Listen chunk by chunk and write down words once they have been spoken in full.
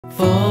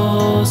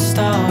Full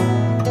stop.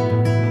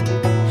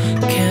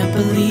 Can't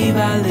believe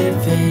I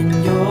live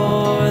in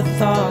your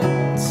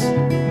thoughts.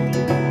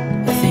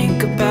 I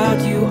think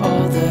about you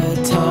all the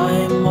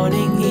time,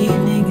 morning,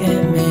 evening,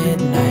 and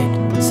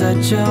midnight.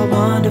 Such a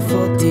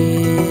wonderful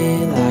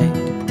delight.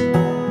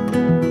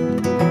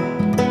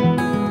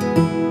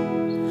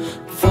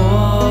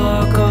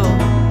 Forgo,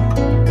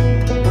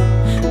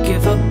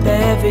 give up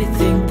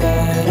everything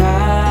that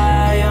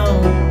I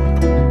own.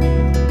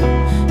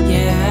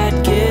 Yeah,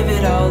 I'd give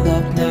it all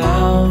up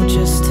now,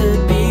 just to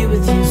be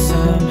with you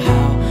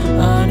somehow.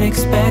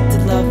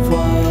 Unexpected love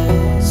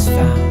was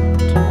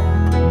found.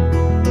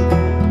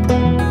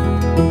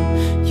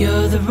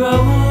 You're the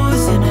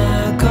rose in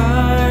a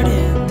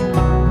garden,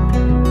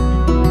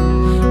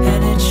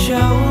 and it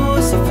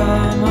shows if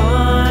I'm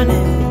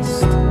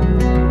honest.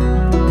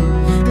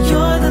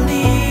 You're the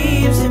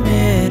leaves in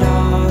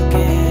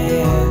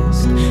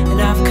mid-August,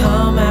 and I've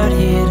come out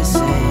here to say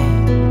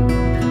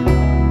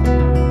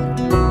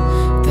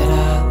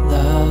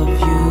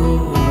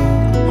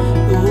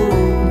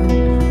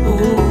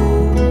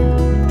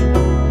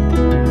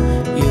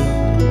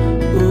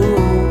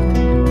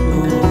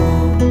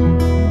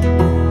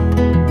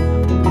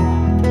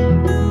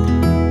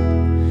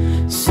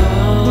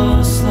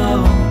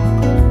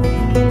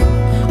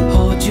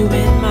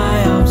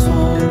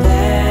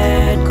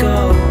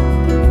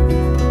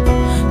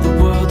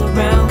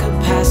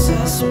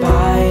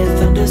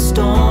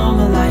storm,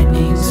 a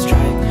lightning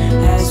strike,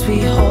 as we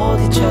hold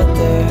each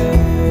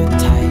other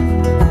tight.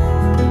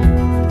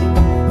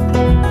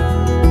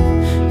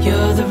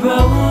 You're the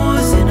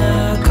rose in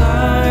a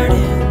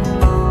garden,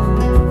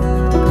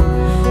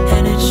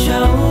 and it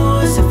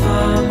shows if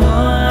I'm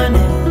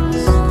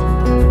honest.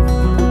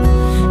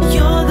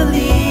 You're the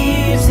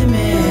leaves in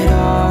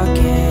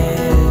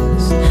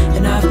mid-August,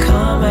 and I've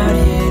come out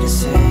here to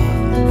say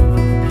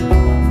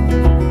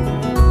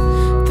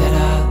that I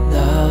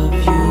love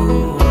you.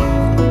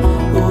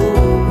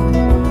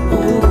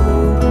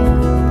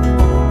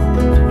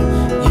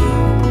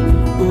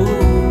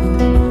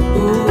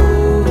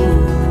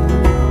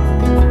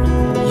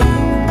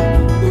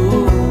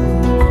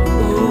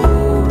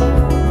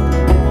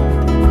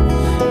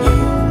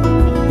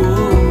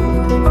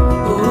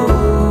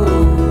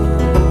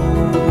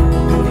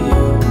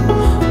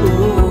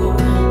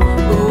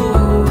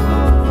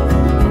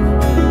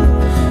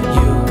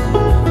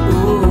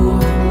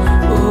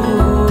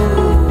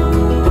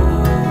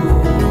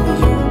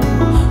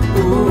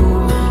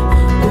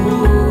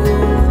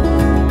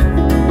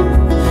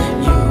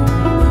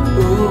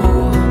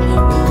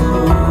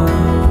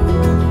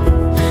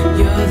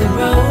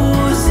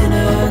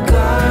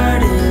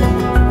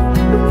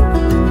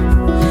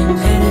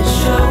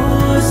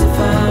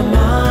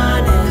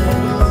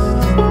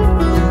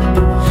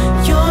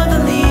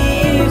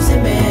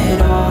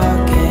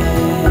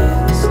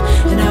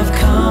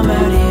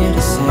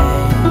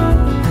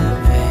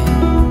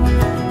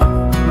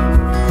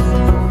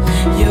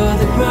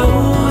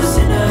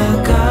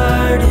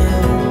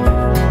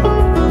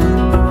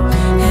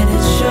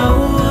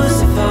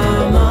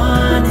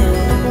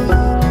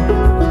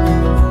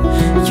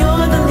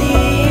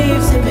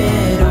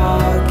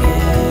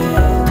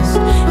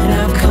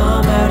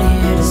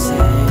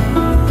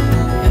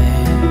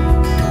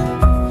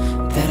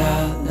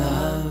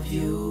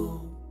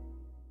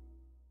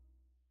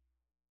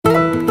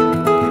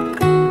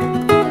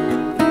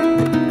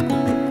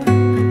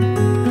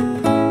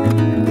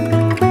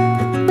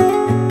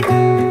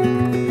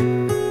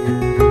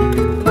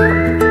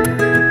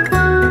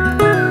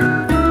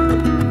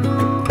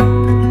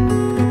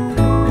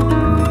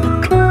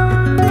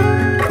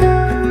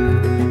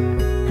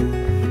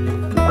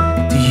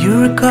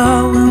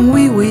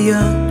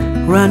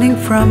 Running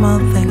from all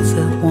things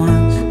at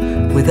once,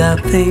 without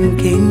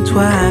thinking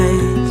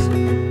twice.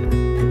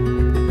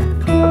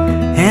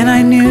 And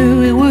I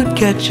knew it would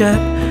catch up,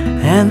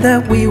 and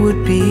that we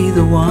would be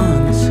the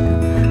ones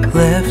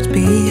left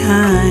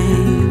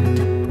behind.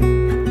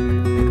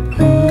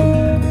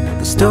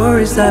 The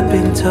stories I've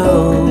been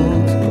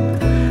told,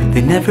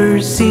 they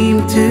never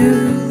seem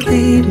to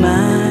leave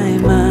my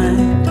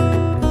mind.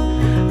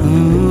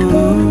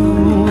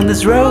 And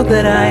this road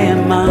that I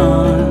am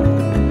on,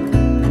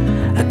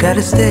 I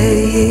gotta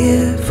stay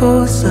here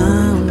for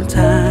some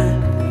time.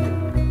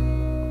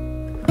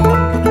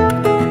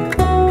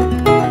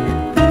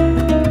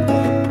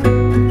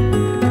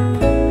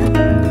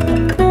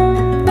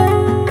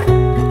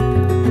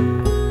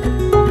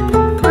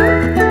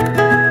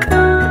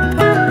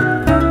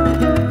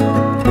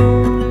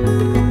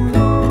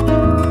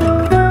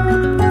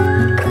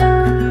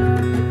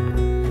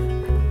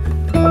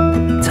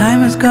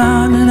 Time has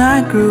gone and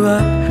I grew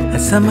up. I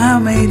somehow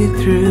made it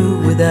through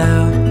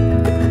without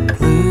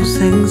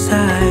losing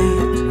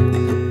sight.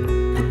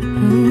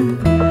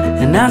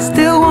 And I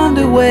still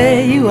wonder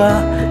where you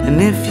are,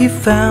 and if you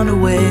found a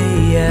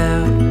way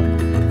out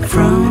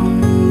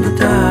from the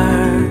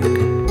dark.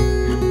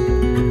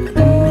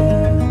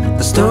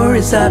 The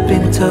stories I've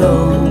been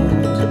told,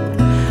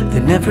 they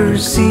never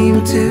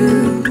seem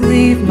to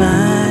leave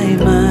my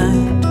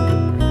mind.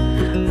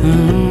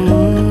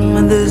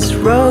 This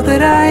road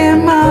that I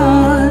am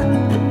on,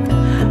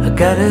 I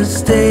gotta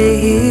stay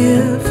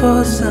here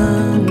for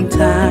some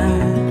time.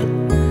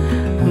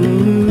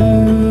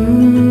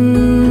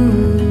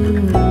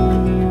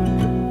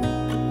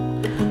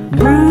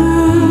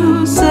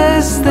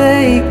 Bruises,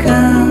 they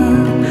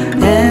come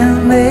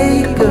and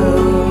they go,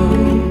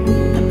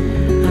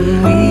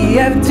 and we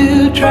have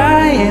to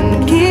try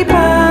and keep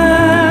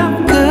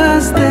up,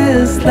 'cause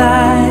this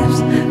life's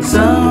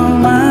so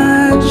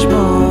much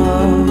more.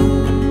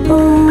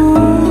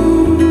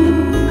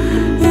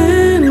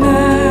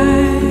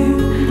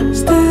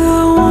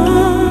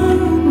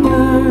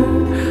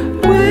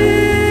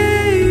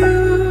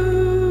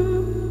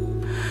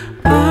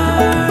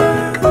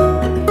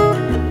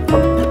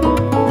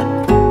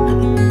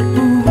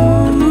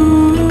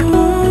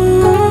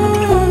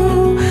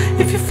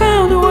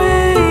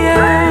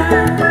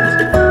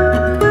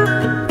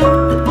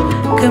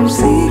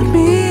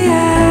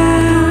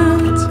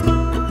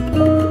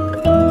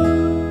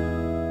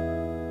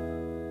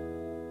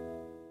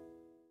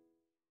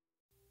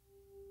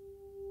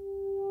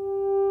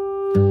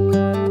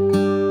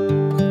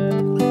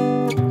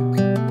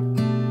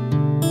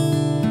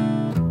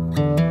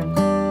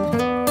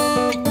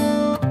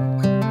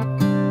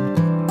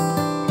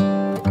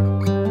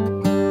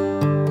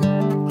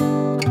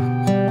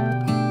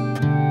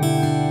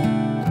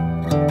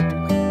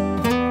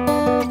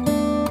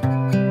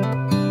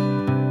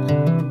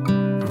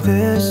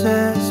 This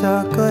is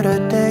as good a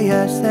day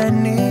as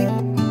any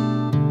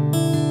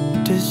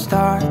to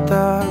start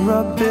the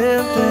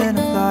rebuilding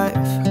of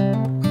life.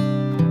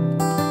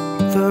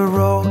 The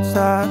roads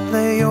that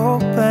lay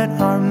open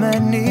are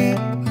many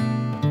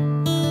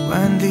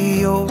when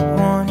the old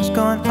one's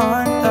gone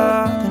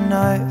under the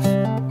knife.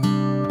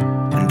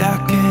 And I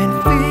can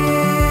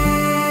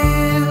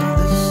feel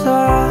the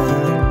sun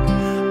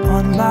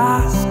on my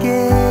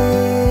skin,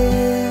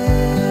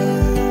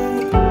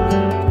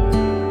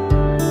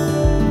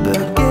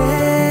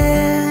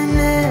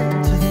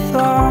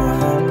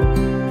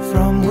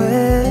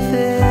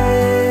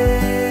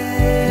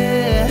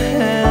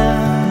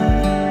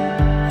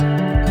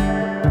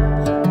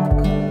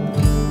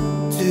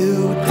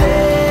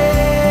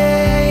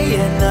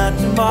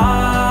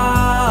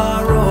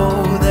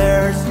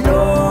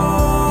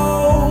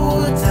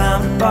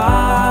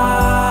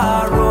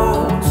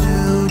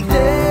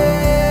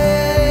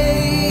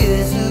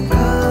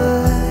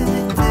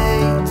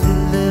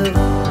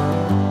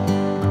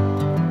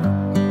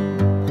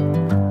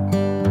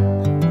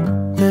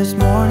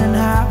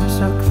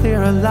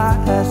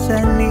 as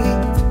any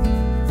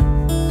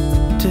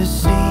to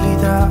see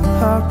the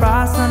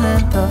horizon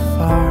in the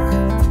far.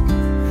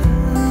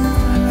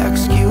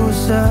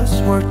 Excuses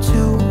were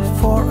 2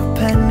 for a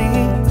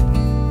penny,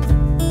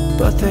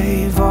 but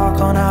they've all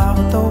gone out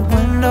the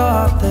window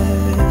of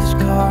this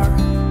car.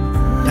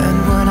 And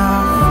when I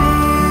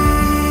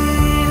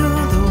feel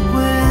the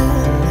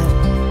wind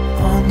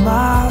on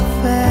my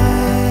face,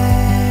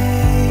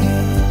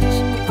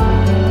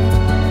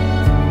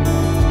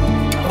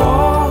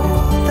 all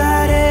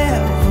that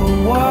ever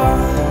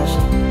was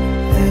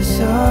is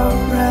a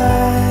rage.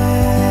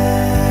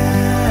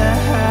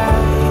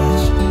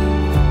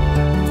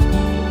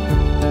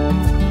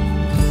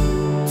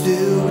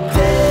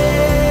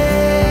 Today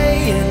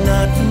and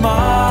not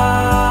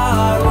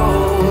tomorrow,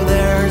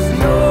 there's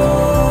no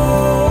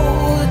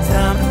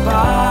time to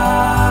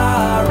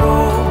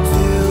borrow.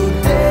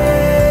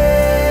 Today,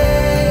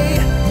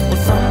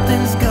 well,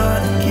 something's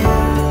gotta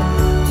give.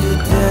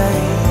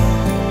 Today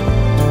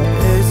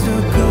is a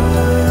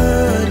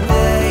good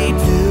day.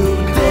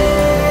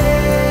 Today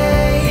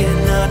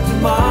and not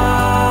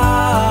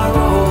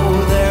tomorrow,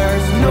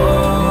 there's no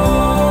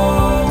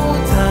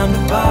time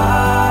to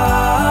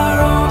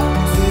borrow.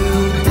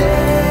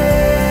 Today,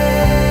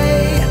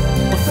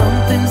 well,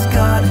 something's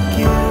gotta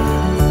give.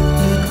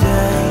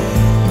 Today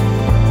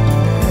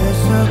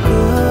is a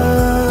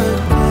good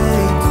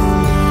day to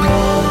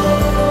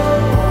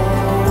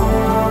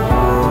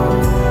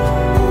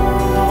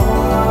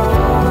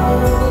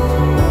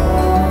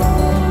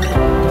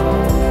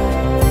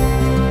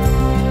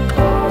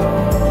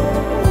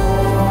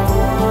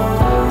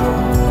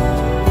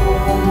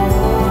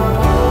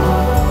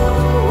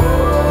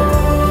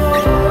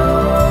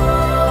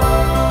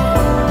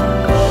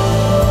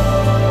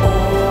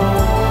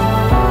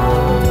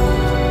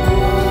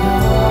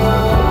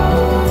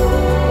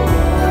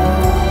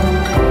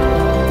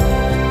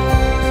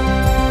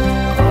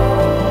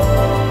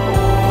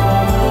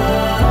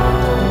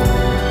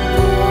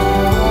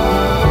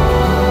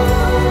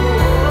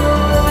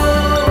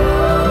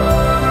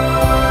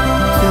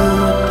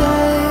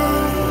today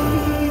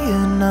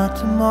and not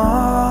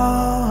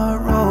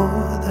tomorrow,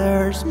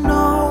 there's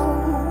no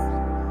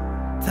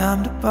time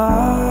to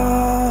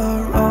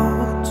borrow.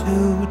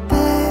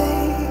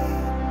 Today,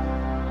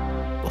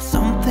 well,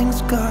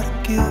 something's gotta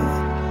give.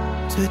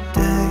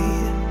 Today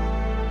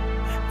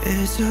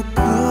is a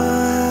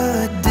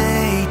good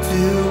day.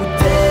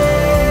 Today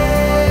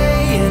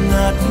and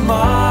not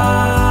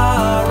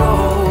tomorrow,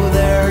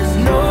 there's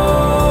no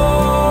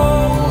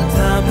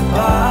time to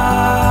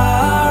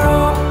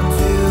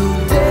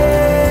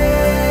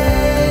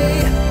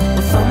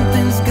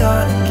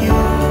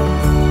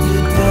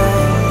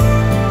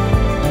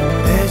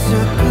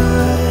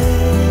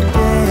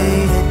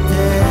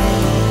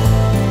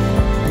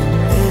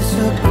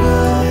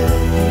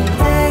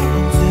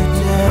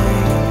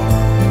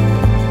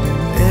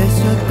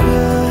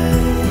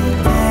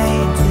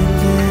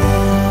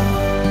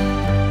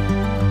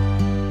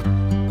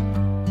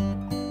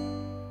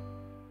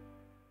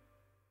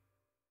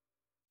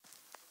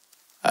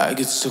I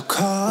get so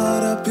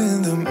caught up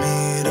in the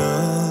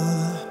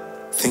middle,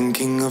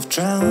 thinking of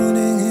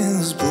drowning in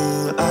those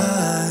blue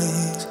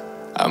eyes.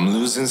 I'm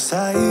losing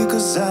sight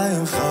 'cause I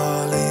am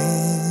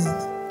falling.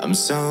 I'm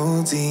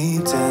so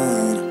deep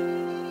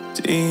down,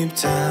 deep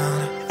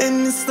down.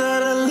 And it's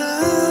not a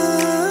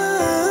lie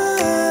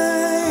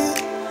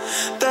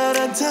that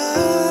I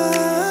die.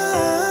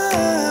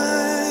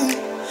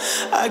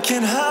 I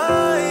can't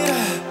hide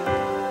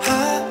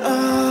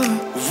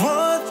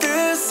what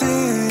this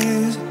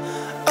is.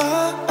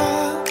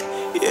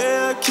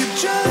 Yeah, I keep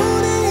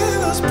drowning in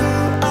those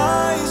blue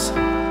eyes,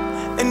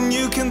 and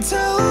you can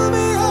tell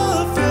me all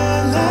of your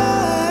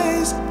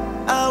lies.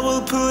 I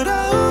will put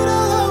out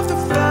all of the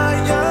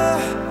fire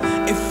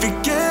if it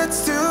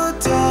gets too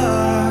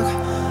dark.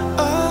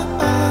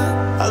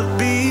 I'll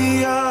be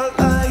your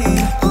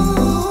light.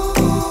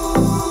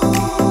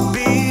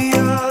 Be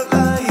your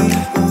light.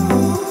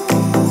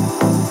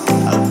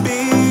 I'll be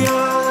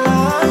your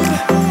light.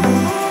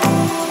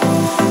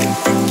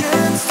 If it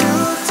gets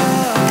too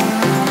dark,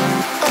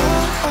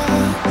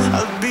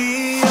 I'll be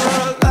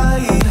your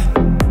light.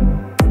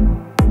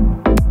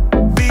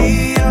 Be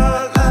your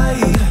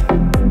light.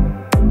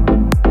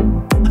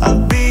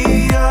 I'll be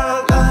your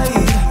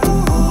light.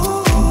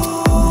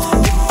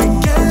 If it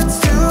gets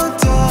too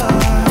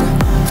dark,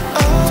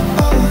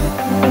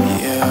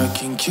 yeah, I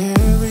can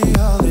carry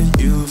all that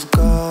you've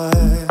got.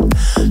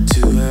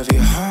 Two heavy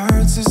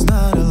hearts is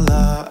not a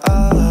lie.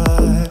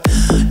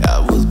 I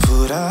will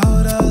put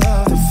out all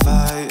of the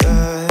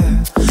fire.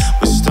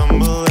 We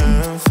stumble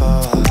and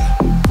fall,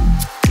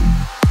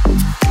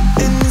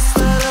 and it's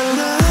not a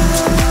lie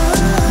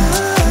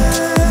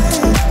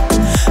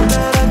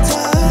that I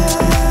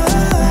die.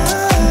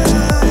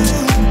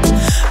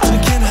 I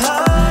can't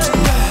hide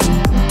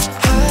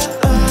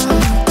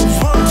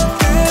what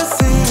this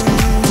is.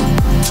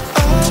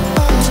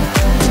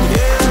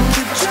 Yeah, I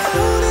keep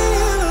drowning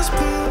in those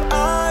blue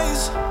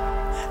eyes,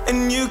 and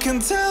you can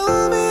tell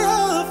me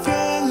all of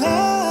your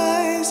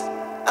lies.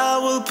 I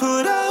will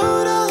put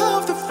out all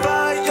of the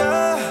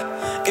fire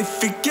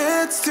if it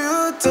gets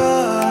too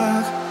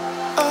dark.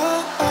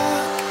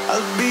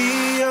 I'll be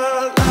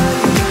your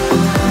light.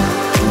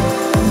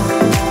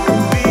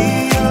 Be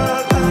your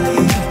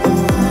light.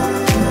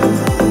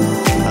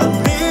 I'll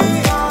be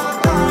your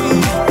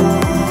light.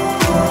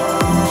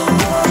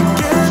 If it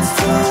gets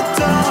too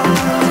dark,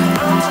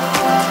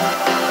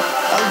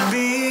 I'll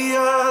be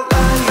your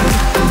light.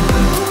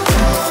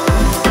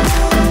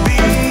 Be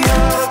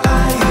your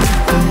light.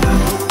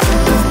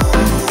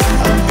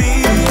 I'll be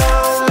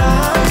your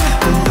light.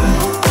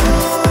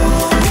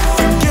 If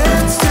it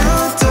gets too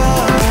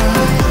dark,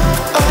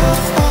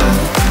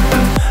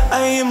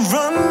 I am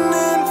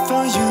running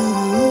for you.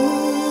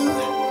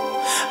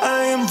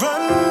 I am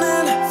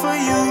running for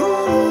you.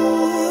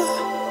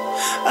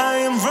 I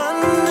am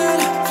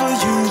running for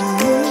you.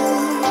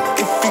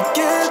 If it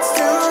gets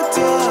too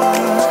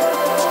dark,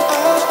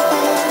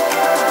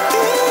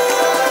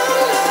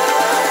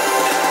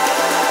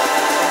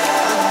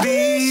 I'll be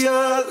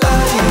your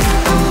light.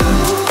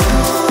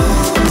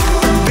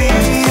 Be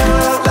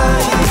your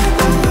light.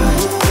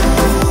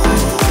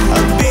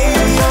 I'll be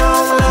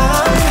your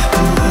light.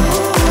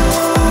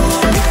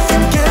 If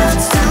it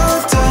gets too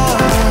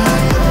dark,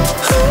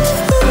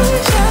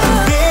 I'll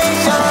be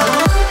your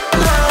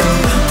light.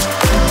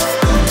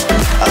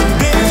 I'll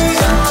be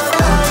your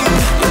light.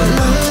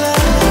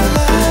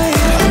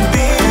 I'll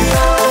be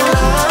your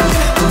light.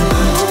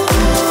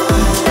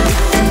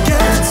 If it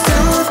gets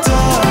too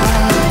dark,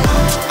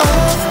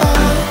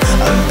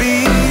 I'll be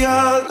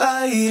your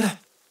light.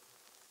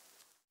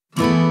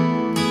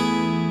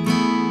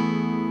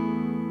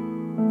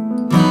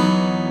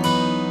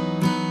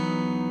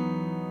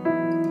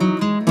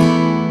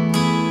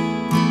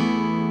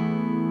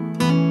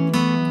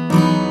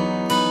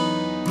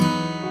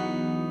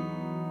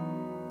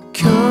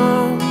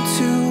 Come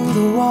to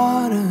the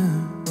water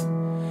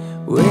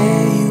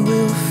where you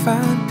will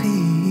find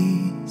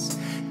peace.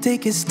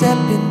 Take a step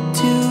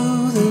into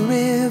the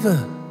river.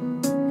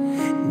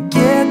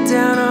 Get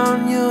down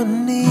on your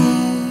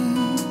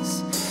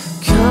knees.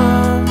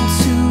 Come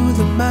to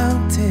the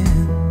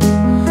mountain.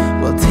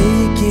 Well,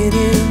 take it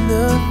in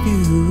the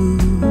view.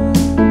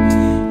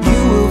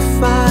 You will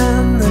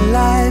find that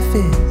life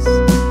is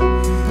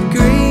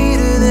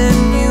greater than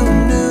you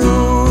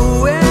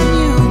knew. When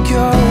you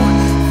go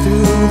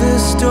through the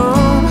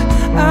storm,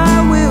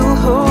 I will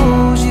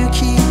hold you,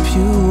 keep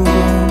you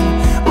warm.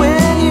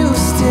 When you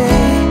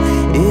stay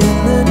in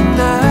the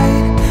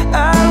night, I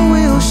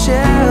will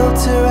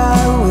shelter,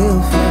 I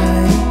will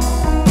fight,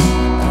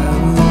 I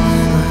will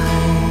fight.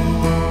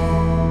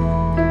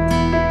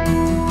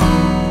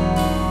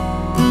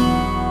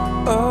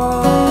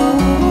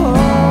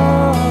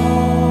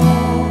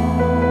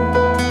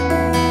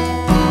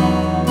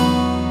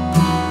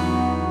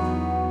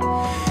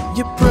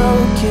 You're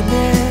broken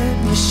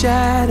and you're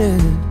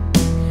shattered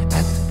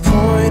at the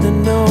point of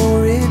no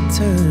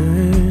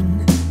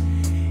return.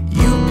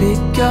 You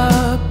pick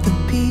up the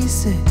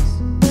pieces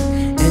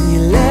and you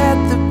let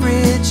the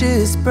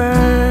bridges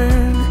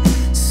burn.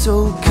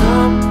 So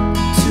come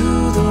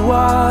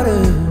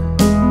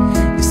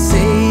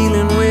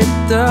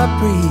the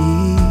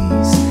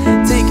breeze.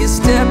 Take a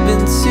step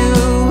into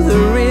the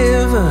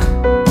river,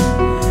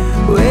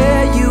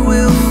 where you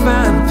will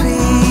find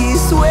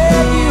peace.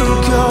 Where you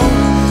go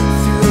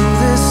through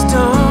the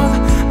storm,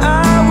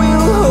 I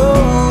will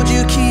hold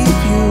you, keep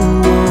you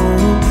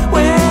warm.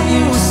 When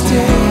you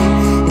stay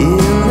in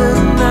the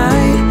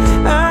night,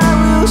 I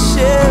will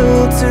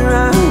shelter,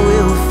 I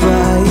will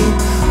fight.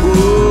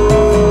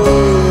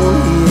 Oh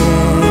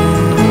yeah,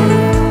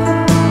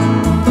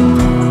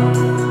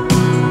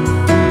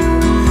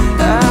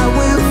 I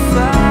will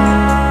fight.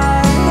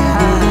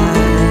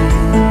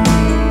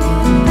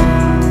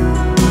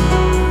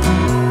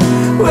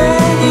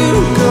 When you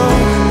go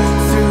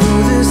through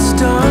the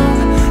storm,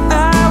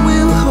 I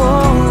will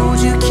hold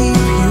you,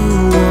 keep you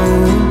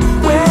warm.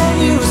 When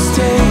you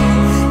stay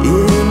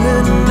in the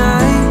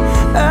night,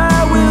 I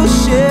will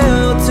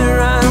shelter,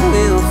 I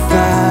will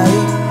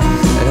fight.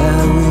 I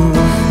will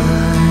fight.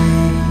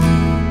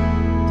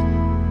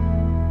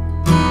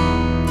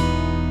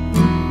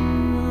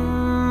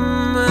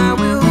 I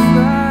will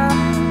fight.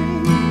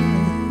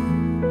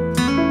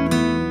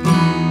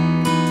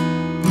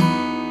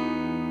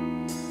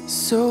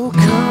 So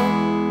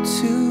come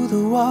to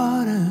the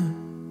water,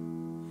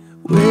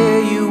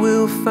 where you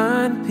will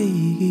find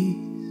peace.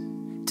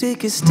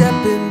 Take a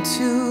step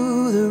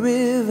into the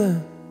river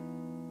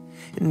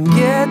and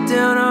get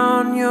down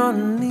on your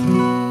knees.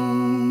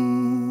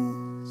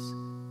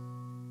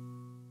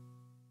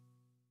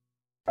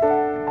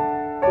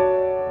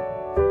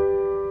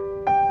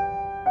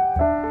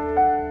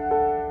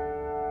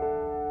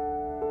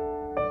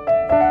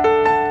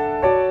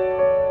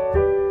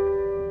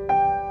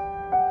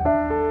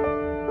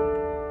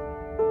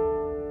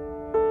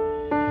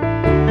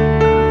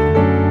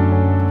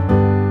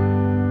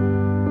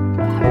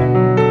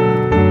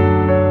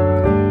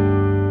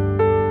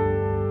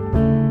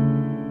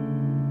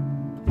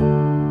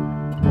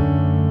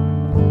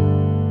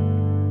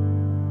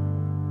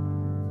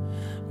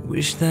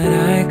 Wish that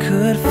I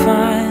could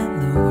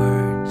find the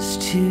words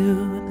to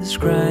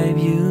describe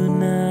you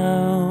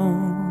now,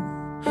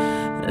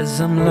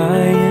 as I'm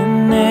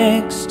lying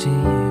next to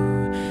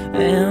you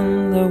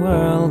and the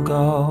world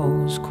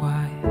goes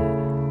quiet.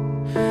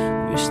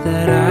 Wish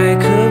that I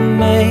could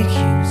make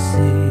you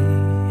see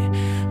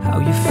how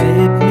you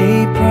fit me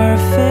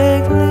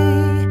perfectly,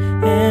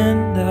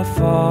 and I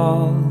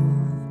fall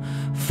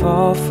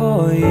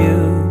for you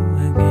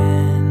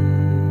again.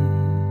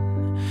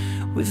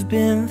 We've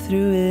been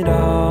through it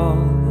all,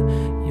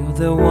 you're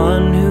the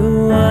one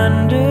who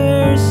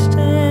understands.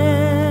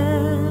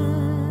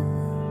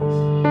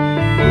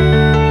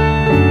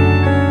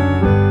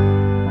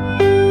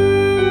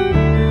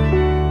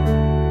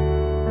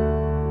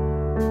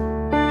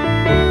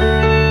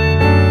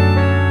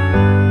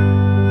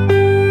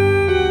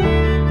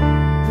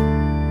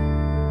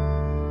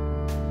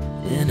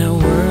 In a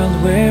world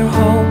where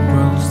hope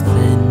grows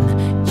thin,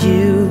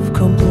 you've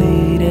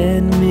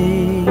completed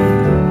me,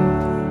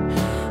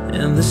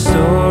 and the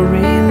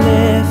story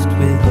left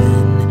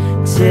within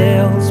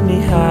tells me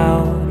how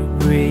to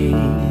breathe.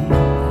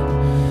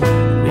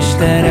 Wish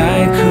that I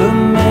could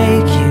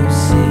make you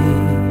see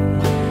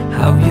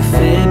how you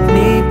fit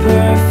me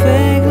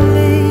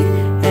perfectly,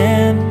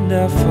 and I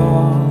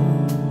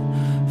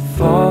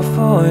fall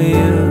for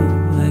you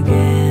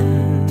again.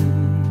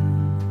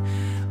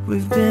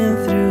 We've been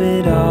through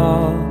it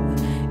all,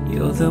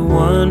 you're the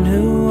one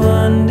who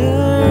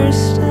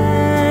understands.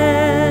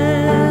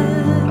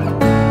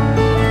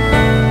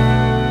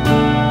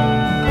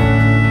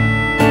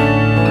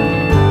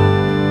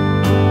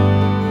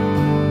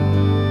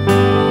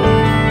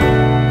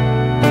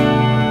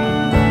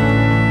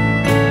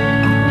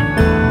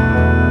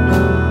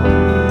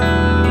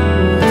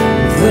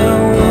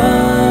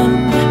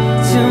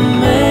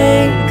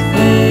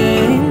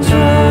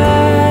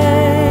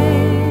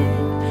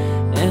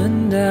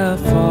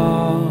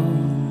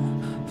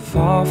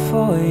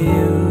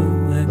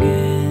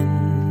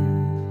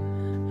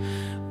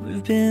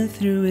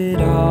 Through it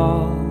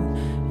all,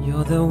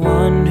 you're the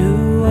one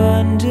who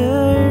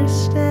understands.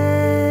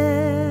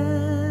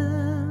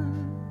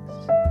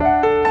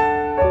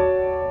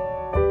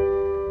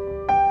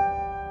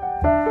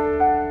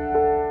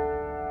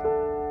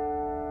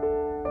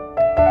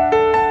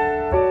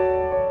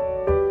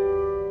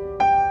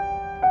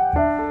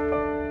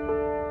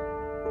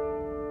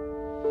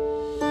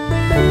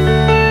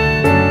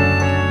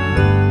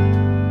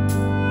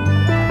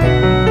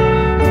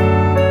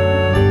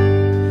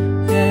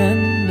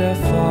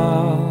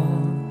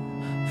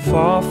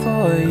 Fall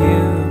for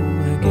you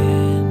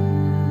again.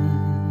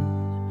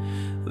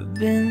 We've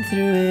been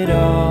through it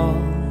all,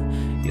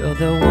 you're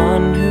the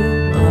one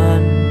who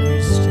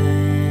understands.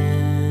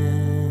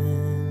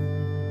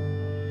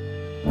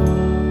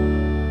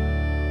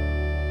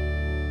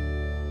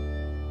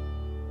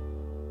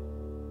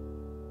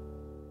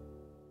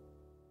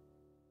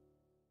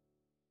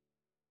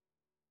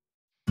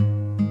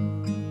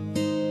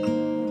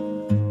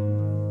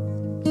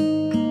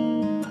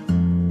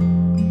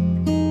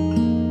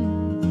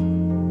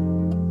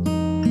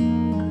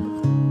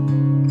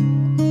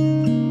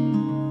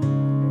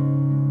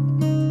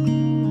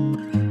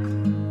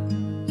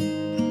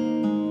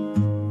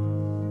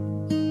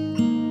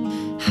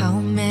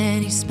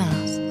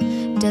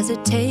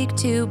 it take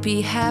to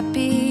be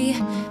happy?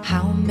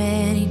 How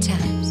many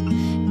times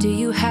do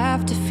you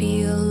have to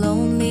feel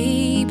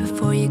lonely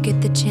before you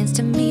get the chance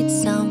to meet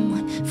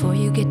someone, before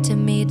you get to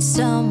meet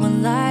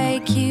someone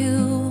like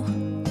you?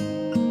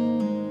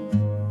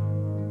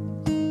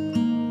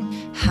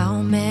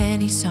 How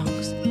many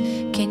songs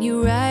can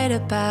you write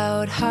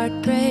about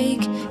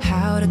heartbreak?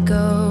 How to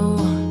go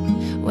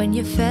when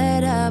you're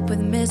fed up with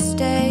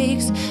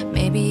mistakes?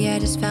 Maybe I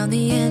just found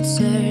the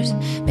answers.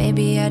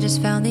 Maybe I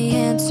just found the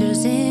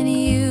answers in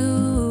you.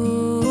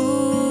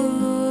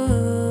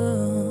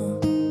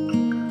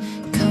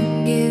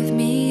 Come give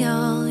me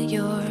all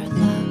your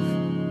love.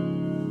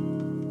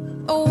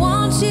 I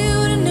want you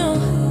to know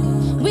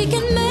we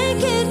can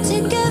make it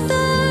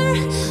together.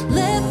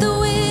 Let the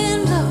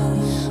wind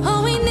blow.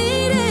 All we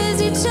need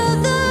is each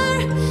other.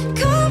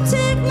 Come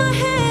take my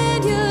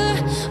hand, you're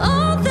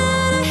all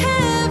that I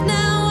have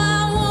now.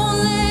 I won't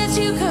let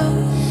you go,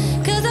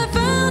 'cause I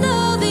found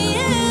all the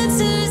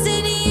answers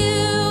in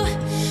you.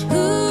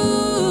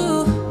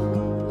 Ooh,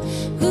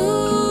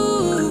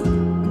 ooh,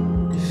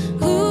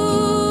 ooh,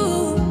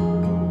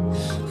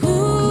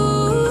 ooh,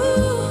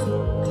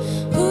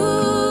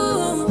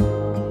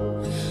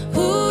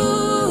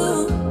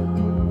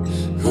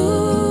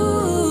 ooh.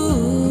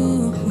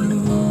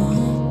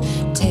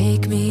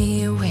 Take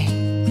me away.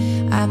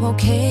 I'm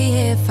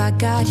okay if I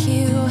got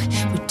you.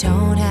 We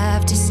don't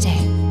have to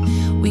stay.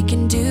 We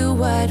can do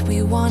what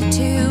we want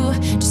to.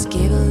 Just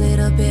give a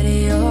little bit of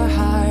your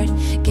heart.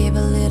 Give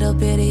a little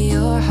bit of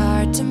your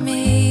heart to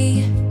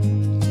me.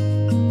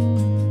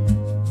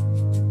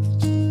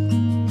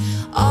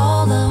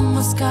 All of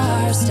my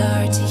scars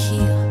start to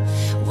heal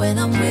when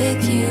I'm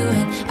with you,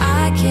 and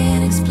I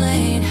can't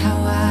explain how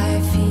I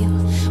feel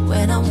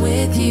when I'm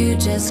with you.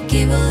 Just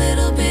give a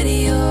little bit of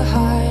your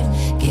heart.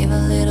 Give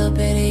a little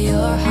bit of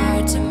your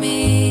heart to me.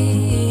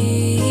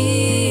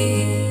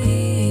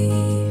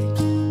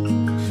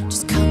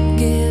 Just come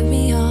give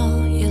me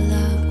all your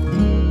love.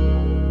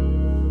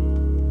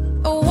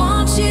 I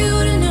want you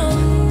to know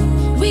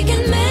we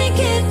can make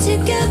it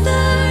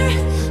together.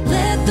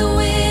 Let the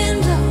wind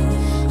blow.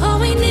 All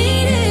we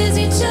need is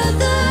each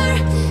other.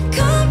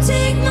 Come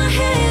take my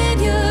hand,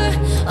 you're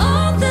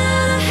all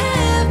that I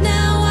have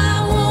now. I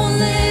won't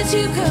let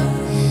you go,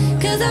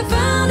 'cause I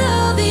found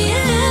all the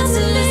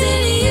answers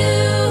in you.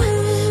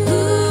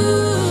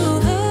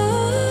 Ooh,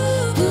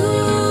 ooh,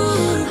 ooh,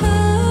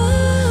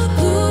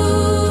 ooh.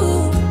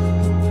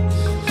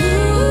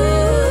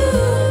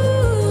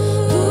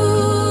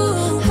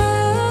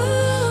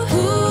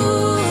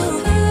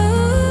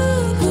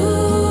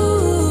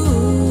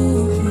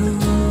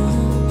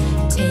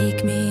 Take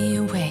me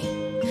away.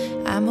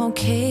 I'm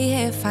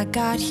okay if I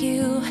got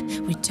you.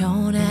 We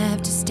don't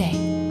have to stay.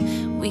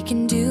 We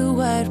can do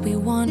what we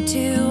want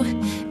to.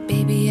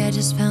 Baby, I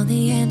just found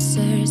the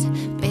answers.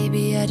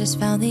 Baby, I just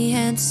found the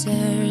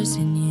answers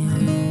in you.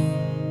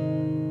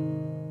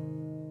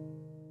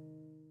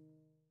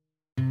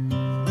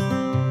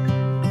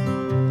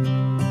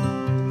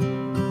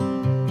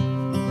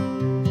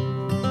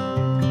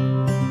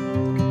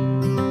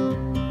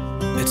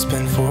 It's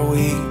been 4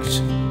 weeks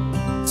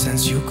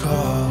since you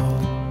called,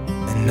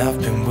 and I've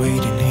been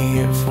waiting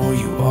here for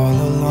you all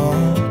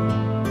along.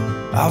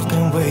 I've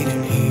been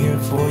waiting here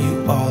for you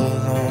all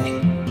along.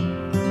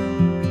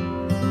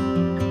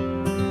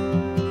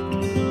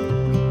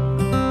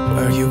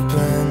 Where you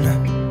been?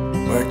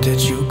 Where did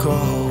you go?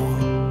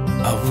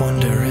 I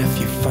wonder if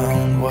you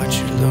found what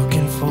you're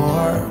looking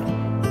for.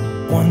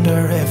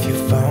 Wonder if you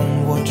found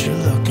what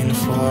you're looking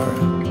for.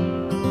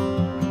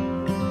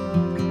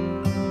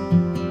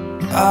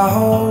 I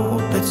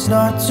hope it's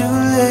not too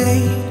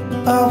late.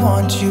 I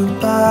want you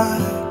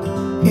back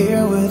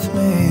here with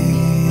me.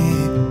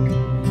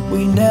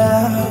 We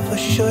never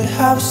should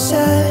have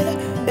said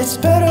it's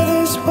better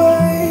this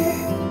way.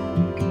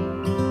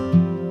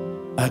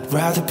 I'd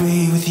rather be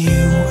with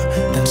you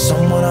than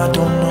someone I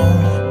don't know.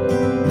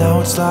 Now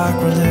it's like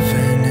we're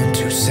living in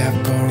 2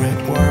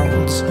 separate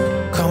worlds.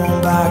 Come on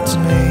back to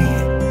me.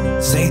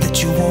 Say that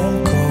you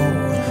won't go.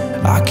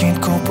 I can't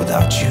cope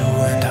without you,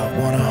 and I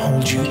wanna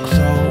hold you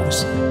close.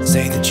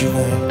 Say that you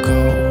won't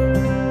go.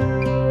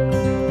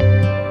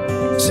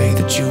 Say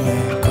that you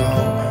won't go.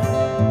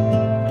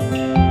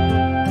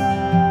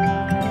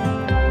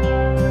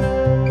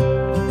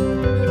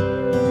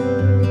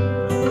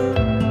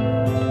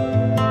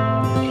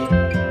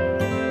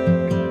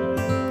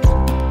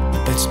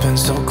 It's been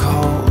so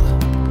cold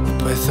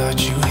without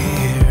you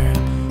here.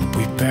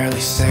 We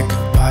barely said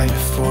goodbye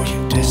before you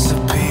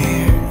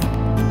disappeared.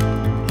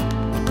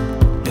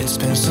 It's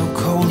been so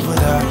cold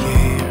without you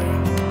here.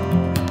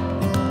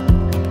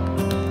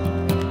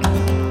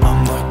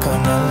 I'm not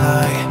gonna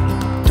lie,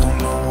 don't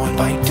know what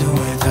I'd do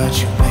without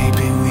you.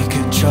 Maybe we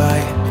could try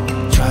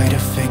to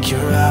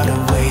figure out a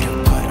way to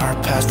put our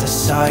past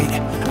aside.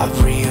 I've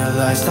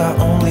realized I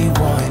only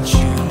want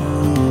you.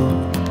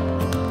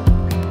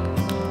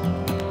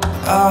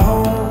 I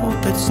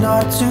hope it's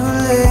not too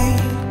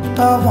late.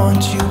 I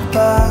want you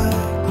back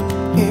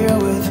here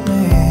with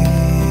me.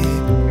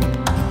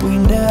 We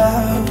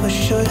never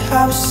should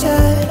have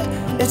said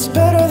It's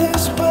better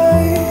this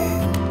way.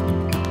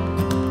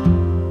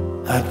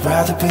 I'd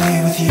rather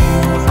be with you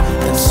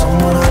than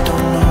someone I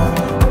don't know.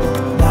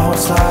 Now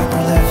it's like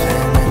we're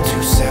living in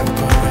two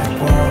separate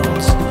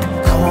worlds.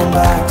 Come on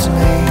back to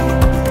me,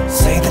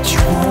 say that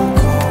you won't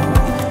go.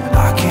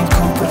 I can't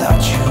cope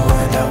without you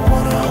and I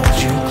wanna hold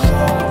you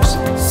close.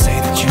 Say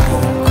that you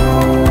won't go.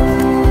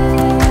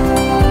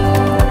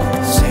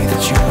 Say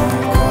that you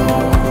won't go.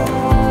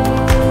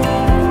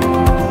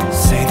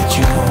 Say that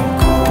you won't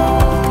go.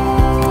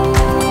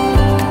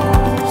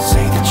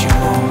 Say that you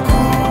won't go.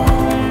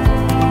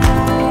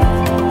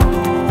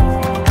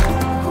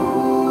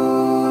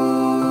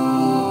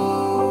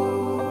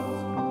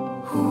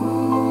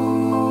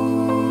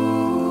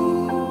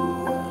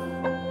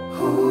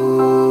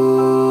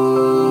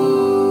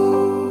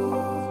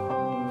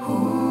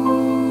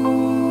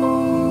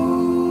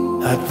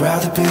 I'd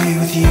rather be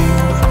with you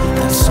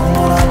than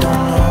someone I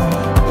don't know.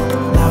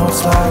 Now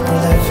it's like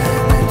we're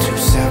living in two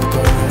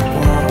separate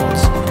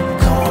worlds.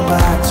 Come on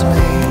back to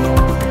me,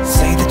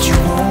 say that you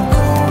won't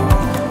go.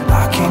 I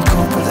can't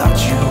cope without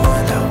you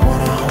and I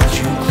wanna hold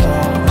you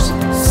close.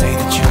 Say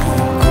that you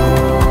won't go.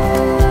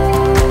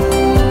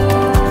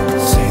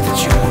 Say that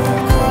you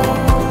won't go.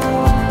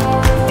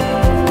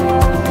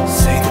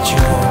 Say that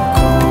you won't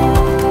go.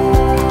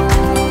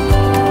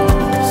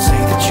 Say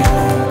that you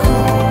won't go.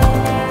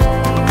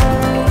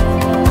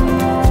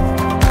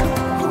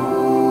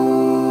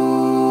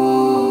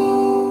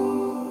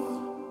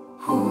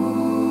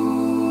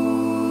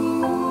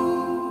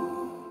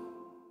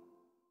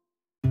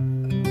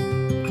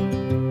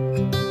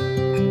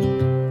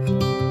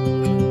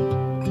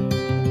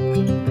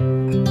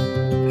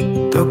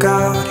 Look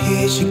out,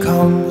 here she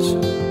comes,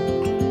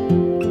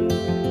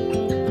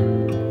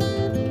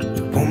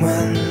 the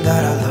woman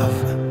that I love.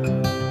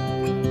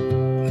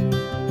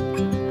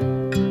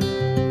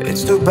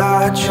 It's too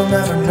bad she'll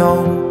never know.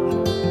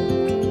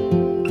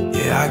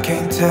 Yeah, I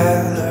can't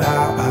tell her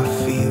how I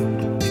feel,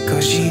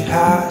 because she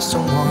has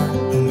someone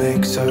who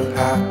makes her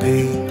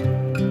happy.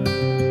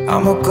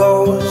 I'm a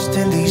ghost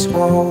in these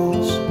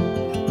walls,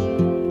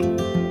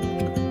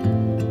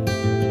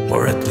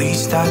 or at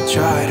least I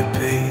try to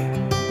be.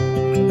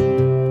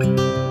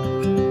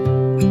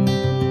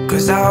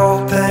 'Cause I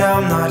hope that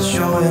I'm not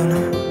showing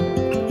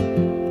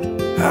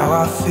how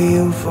I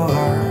feel for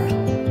her,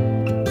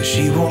 but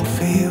she won't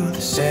feel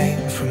the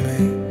same for me.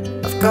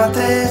 I've got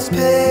this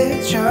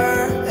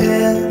picture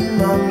in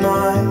my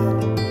mind.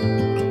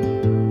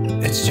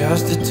 It's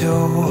just the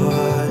two of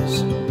us,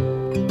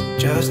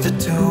 just the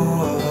two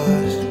of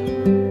us.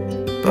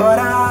 But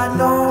I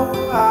know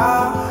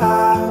I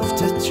have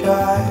to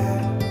try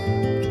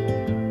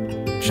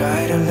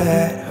to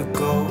let her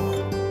go,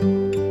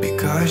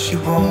 because she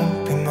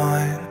won't be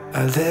mine.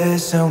 I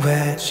listen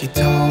when she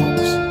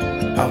talks,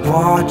 I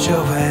watch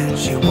her when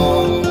she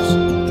walks.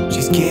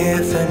 She's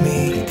giving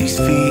me these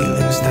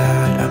feelings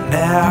that I've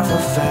never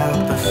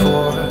felt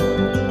before.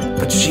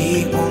 But she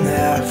will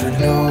never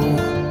know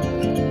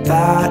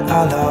that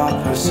I love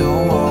her so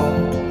well.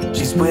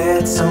 She's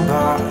with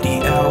somebody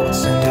else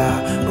and I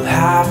will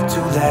have to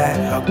let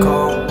her go.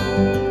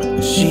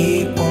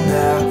 She will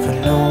never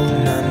know,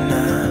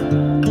 na-na,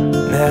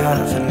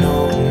 never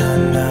know,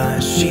 na-na.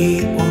 She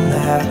will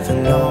never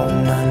know,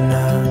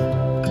 na-na,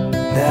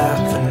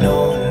 never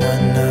know,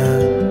 na-na.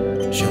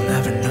 She'll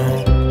never know.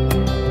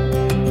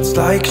 It's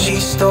like she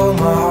stole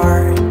my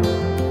heart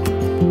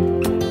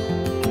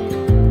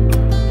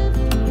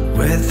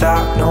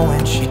without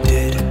knowing she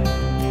did.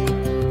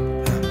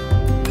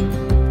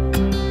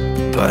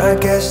 But I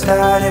guess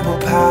that it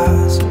will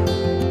pass.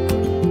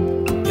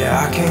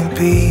 Yeah, I can't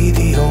be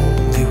the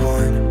only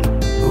one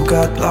who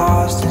got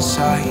lost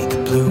inside the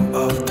blue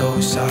of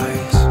those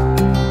eyes.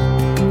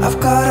 I've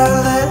gotta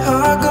let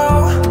her go.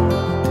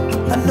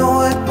 I know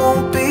it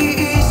won't be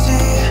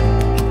easy.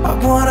 I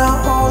wanna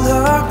hold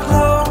her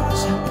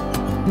close,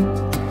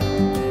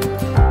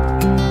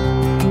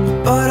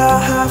 but I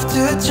have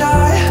to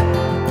try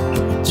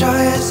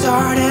as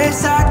hard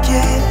as I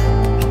can,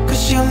 'cause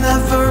she'll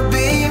never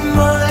be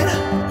mine.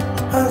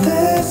 I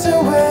listen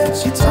when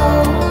she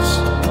talks,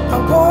 I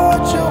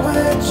watch her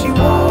when she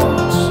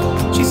walks.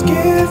 She's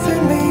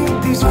giving me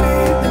these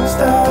feelings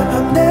that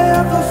I've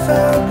never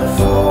felt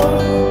before.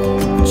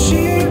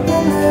 She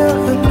will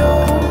never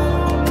know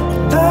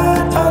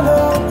that I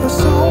love her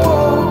so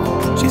well.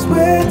 She's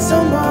with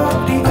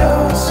somebody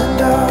else and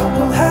I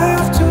will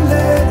have to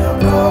let her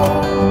go.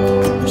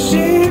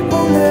 She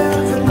will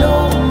never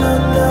know,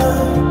 na-na,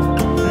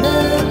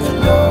 never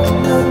know,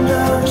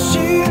 na-na.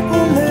 She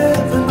will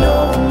never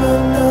know,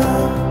 na-na,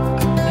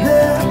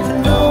 never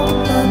know,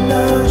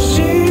 na-na.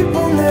 She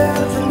will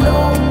never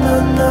know,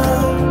 na-na,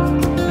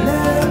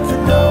 never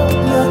know,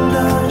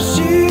 na-na.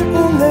 She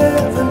will never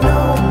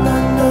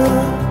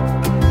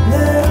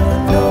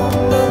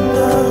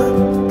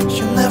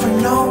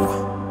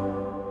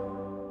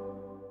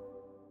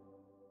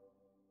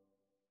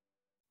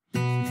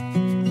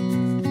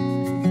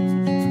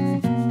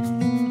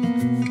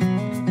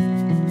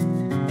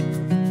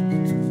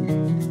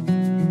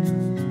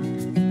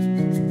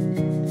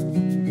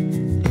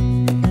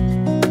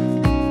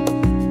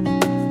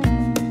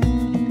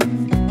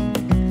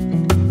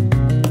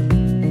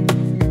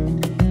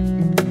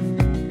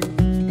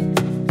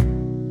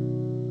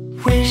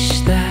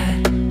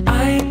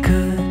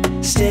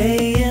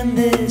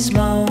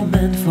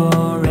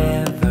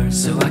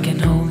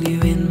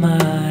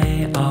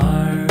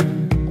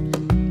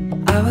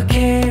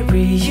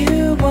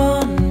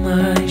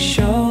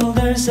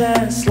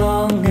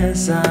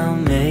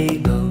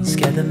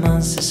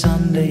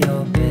under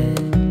your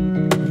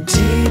bed,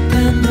 deep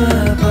and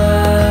abiding.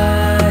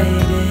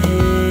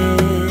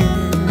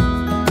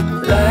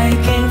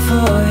 Liking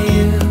for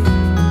you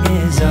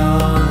is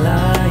all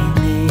I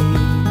need.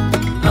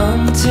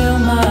 Until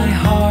my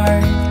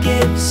heart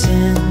gives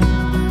in,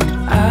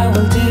 I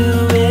will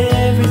do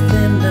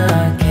everything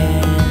I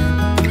can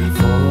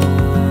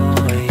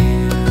for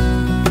you.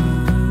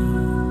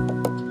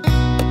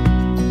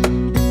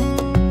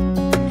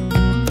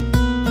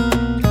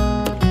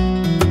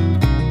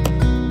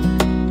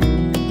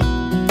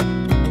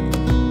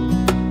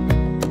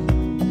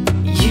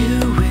 You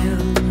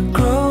will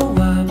grow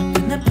up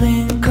in the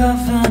blink of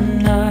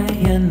an eye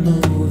and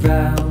move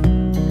out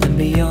and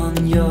be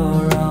on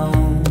your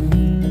own.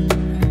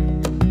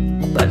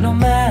 But no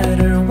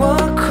matter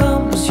what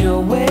comes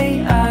your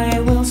way, I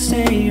will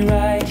stay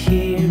right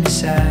here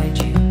beside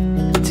you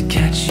to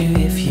catch you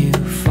if you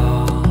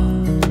fall.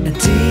 And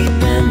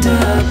deep and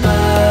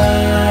abiding,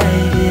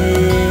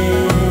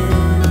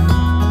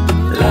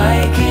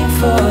 liking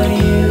for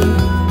you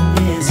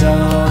is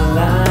all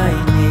I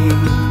need.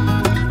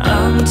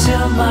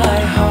 Until my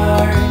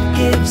heart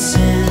gives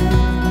in,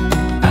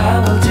 I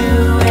will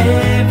do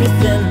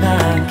everything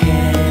I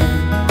can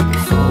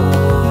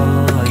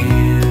for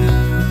you.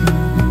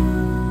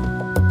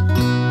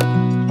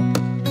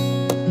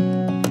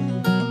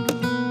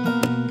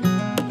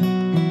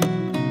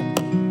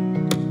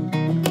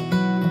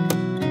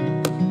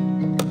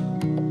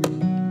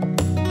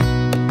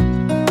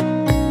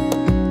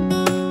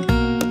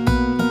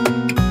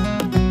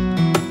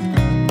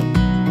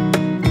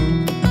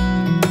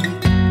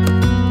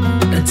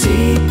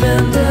 Deep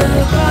and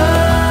abiding,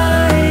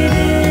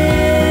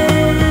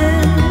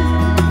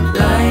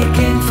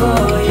 liking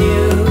for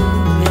you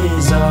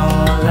is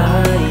all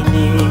I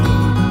need.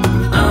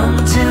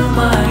 Until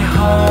my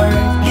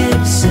heart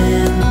gives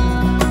in,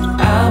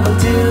 I will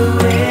do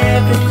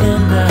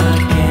everything I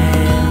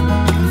can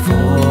for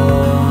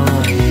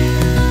you.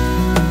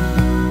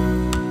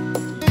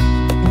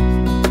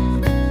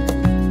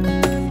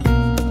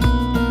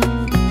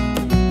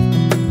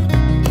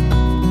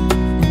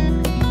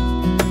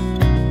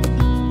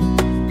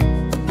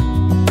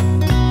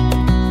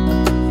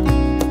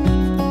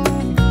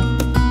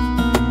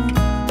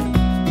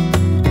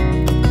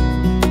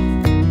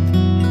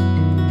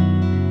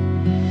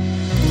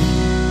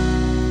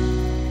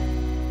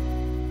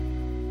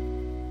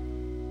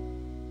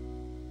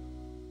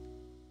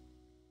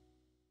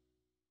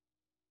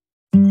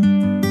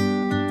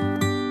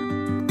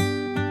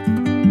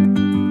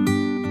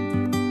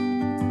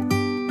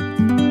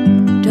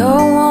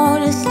 Don't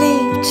wanna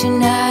sleep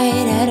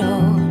tonight at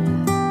all.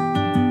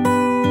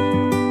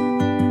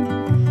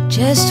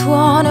 Just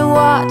wanna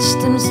watch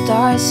them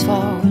stars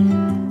fall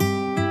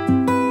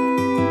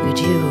with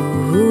you.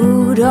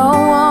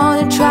 Don't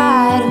wanna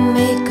try to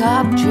make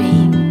up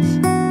dreams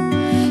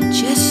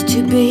just to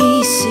be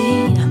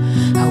seen.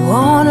 I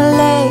wanna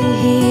lay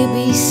here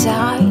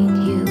beside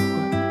you,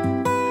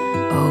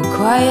 all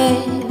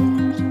quiet.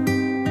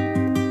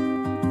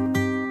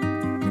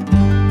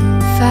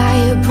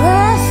 Fire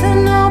breath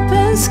and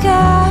open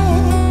sky.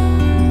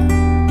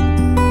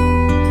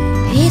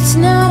 It's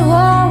not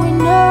what we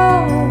know,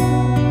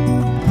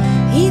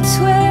 it's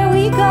where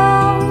we go.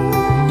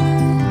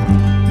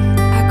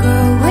 I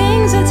grow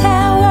wings and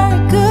tell her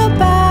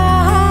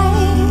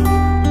goodbye.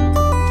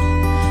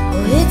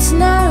 Oh, it's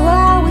not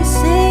what we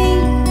see,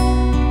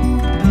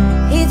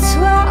 it's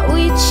what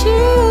we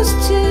choose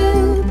to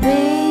be.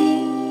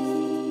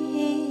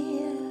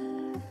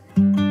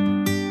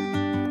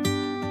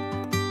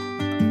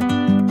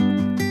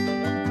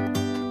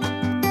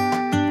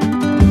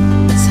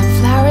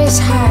 Sunflowers,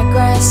 high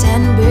grass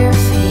and bare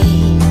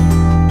feet.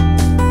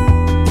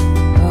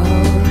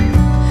 Oh,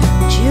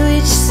 but you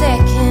each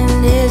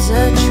second is a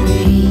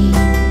treat.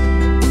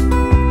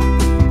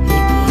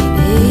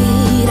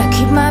 I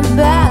keep my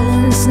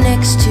balance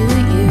next to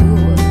you.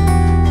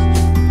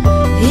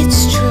 It's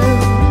true.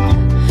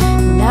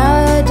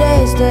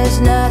 Nowadays there's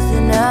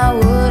nothing I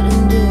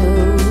wouldn't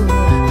do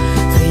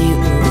for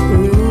you.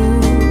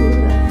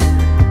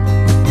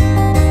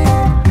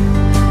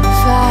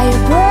 Fire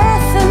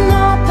breath and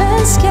open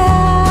sky.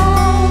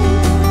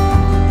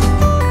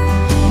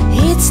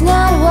 It's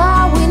not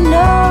what we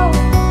know,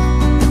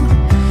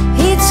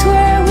 it's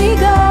where we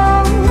go.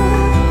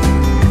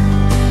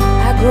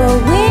 I grow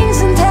wings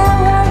and tell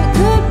her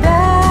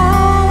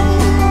goodbye.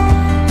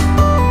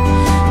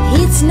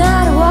 It's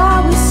not what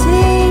we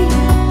see,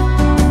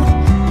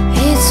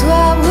 it's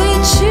what we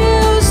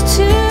choose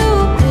to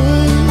be.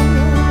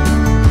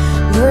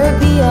 We're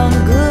beyond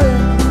good.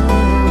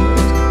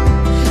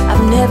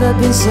 I've never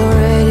been so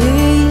ready.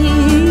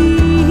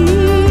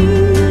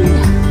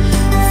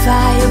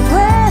 Fire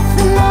breath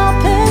and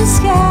open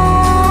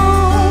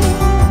sky.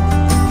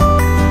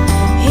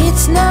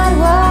 It's not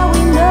what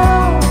we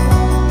know,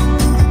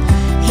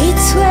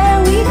 it's where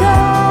we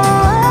go.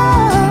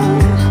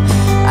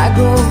 I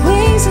grow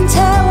wings and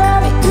tell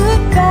her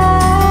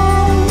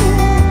goodbye.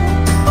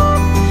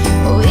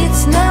 Oh,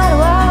 it's not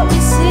what we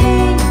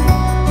see,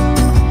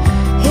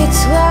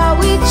 it's what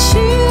we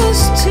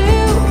choose to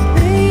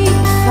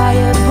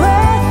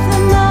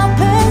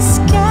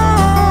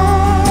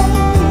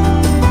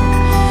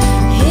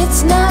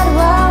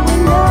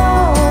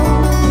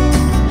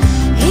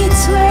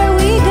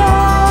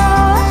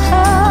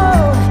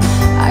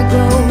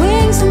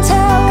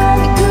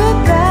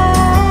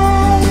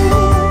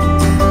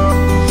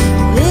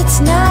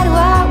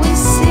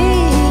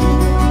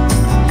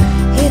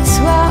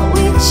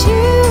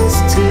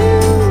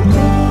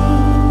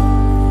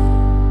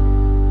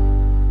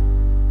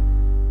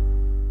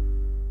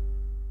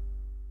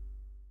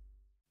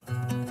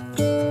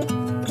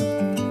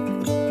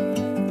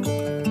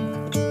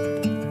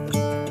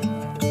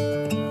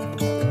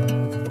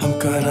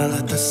gonna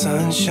let the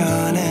sun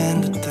shine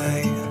in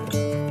today.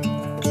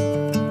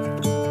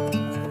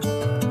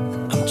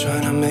 I'm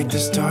trying to make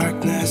this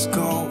darkness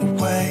go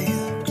away.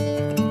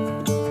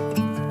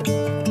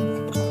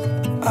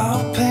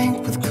 I'll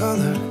paint with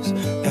colors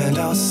and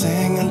I'll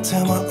sing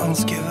until my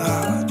lungs give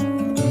out.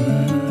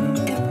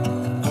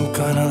 I'm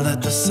gonna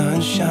let the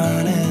sun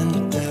shine in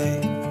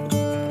today.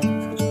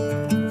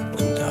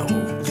 And I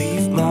will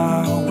leave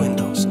my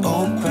windows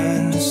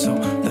open so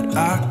that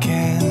I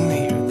can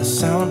hear the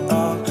sound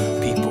of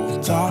people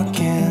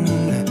talking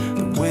and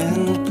the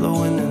wind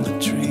blowing in the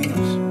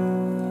trees.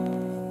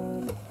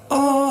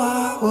 Oh,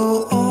 I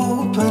will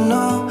open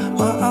up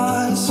my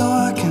eyes so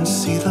I can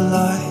see the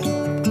light.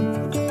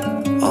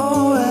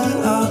 Oh,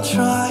 and I'll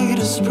try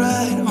to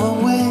spread my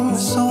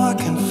wings so I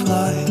can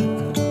fly.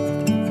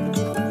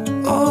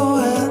 Oh,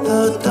 and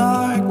the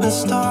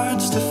darkness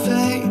starts to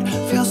fade.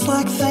 Feels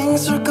like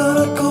things are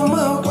gonna go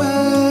my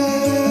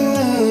way.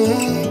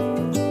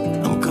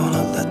 I'm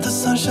gonna let the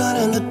sun shine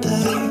in the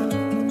day.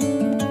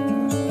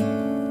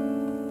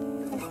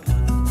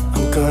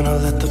 I'm gonna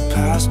let the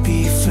past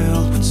be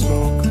filled with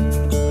smoke.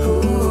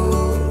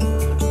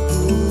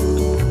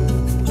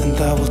 And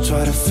I will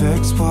try to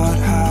fix what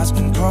has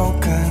been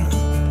broken.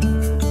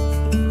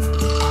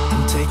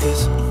 And take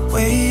this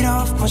weight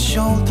off my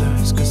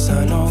shoulders, 'cause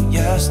I know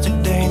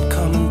yesterday ain't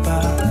coming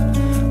back.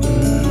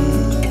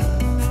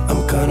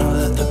 I'm gonna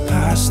let the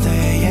past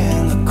stay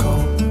in the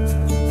cold.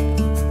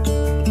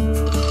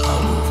 I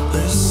will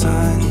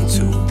listen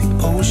to the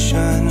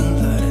ocean,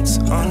 let its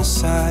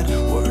unsaid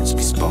words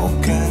be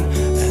spoken.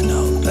 And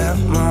I'll let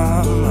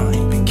my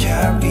mind be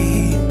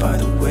carried by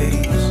the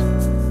waves.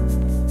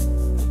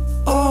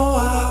 Oh,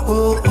 I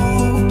will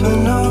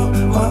open up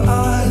my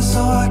eyes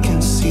so I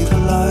can see the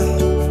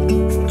light.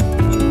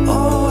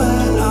 Oh,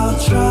 and I'll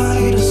try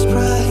to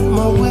spread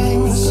my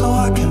wings so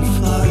I can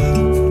fly.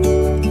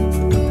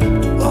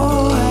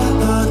 Oh, and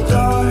the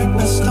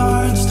darkness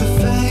starts to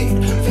fade.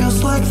 Feels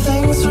like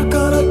things are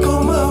gonna go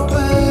my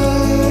way.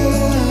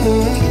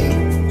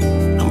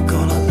 I'm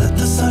gonna let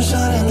the sun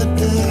shine in the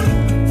day.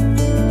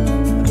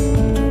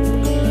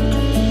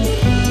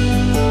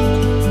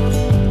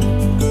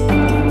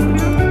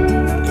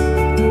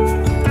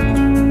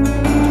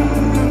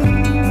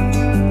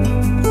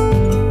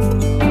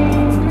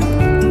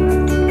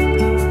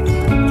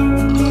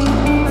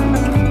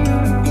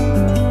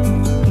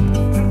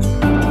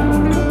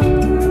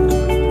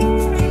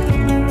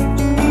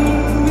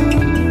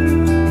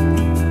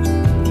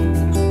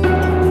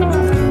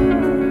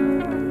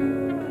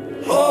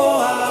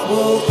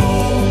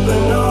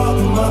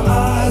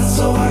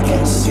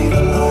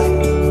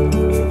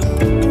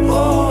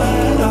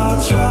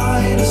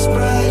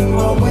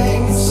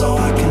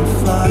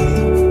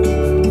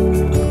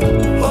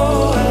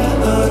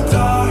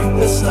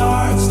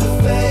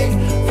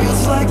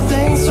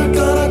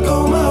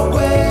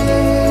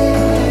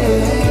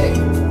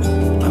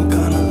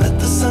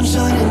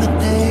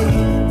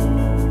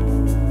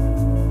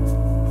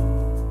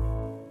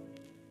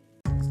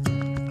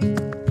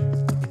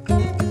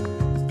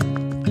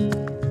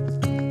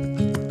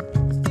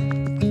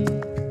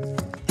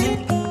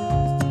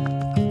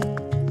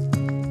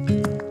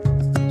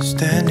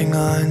 Standing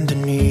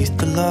underneath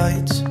the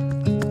lights,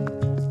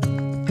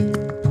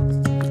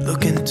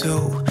 look into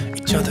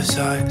each other's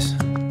eyes.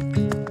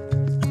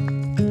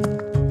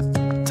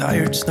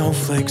 Tired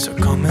snowflakes are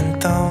coming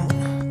down,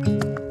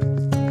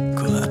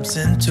 collapse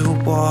into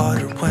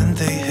water when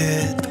they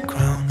hit the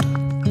ground.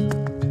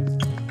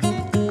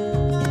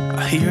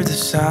 I hear the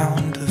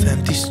sound of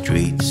empty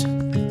streets.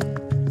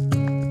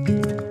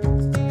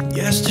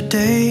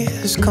 Yesterday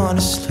has gone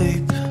to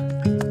sleep.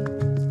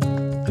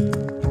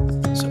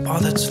 All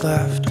that's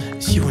left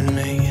is you and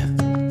me.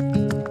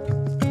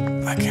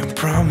 I can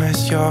promise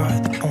you're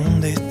the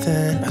only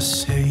thing I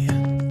see.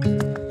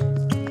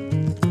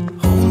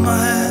 Hold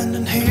my hand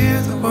and hear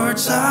the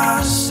words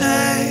I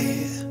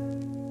say.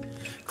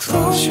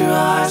 Close your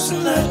eyes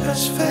and let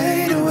us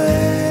fade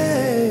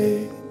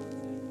away.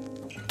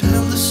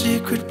 Build a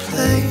secret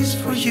place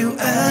for you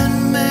and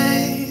me,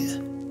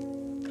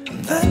 and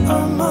let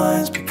our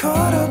minds be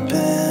caught up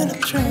in a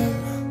dream.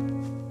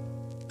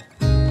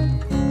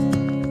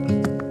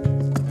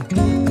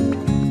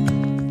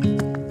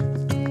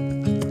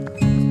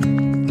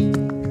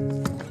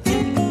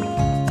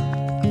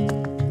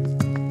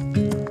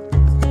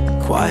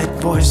 Quiet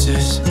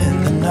voices in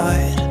the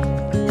night.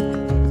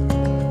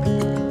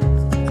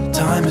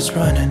 Time is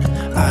running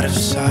out of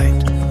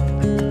sight.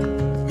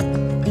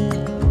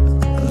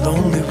 A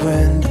lonely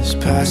wind is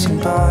passing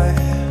by,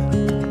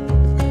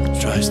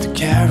 tries to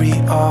carry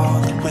all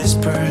the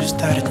whispers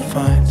that it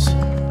finds.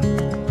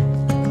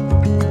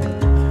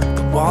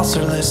 The walls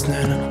are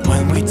listening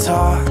when we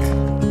talk,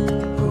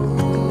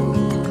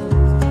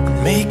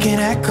 making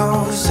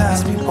echoes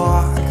as we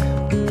walk.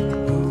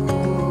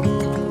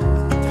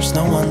 There's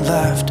no one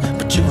left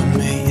but you and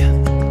me.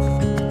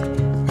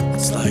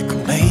 It's like a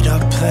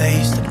made-up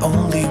place that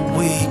only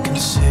we can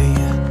see.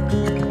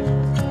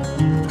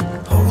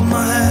 Hold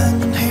my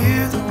hand and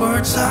hear the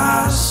words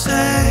I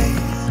say.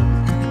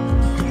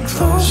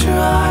 Close your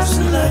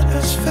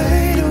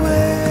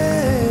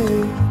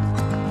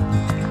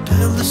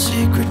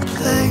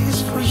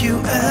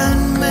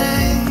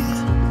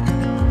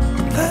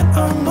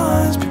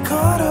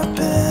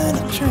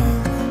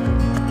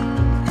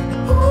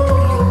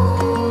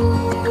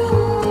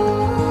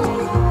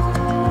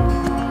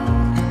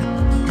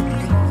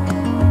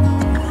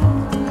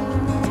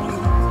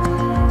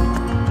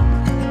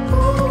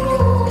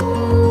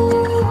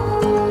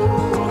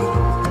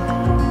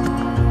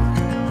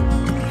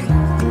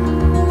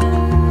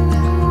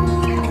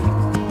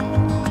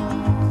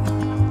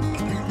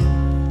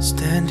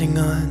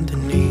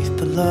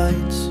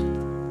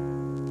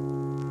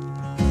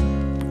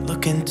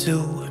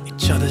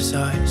each other's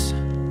eyes.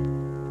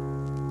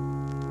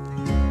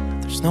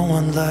 There's no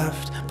one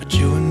left but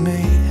you and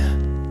me.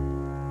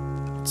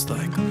 It's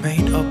like a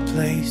made-up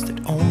place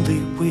that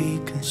only we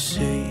can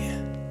see.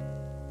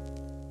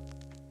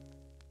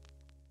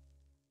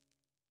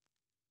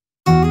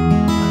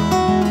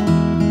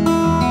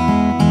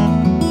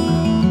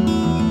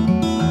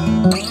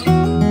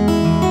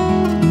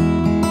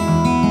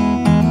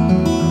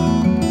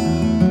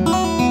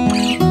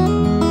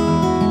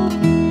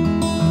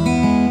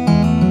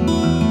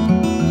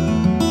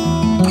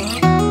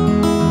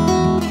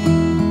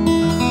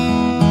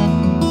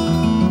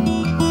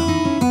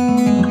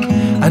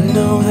 I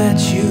know that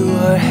you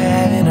are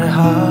having a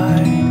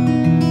hard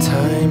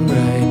time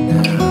right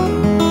now.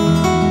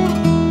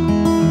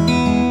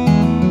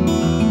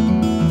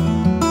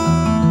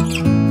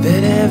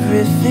 That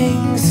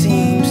everything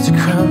seems to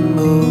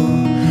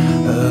crumble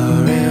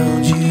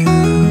around you.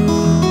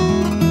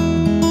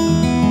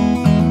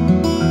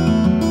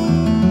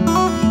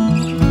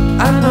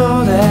 I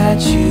know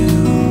that you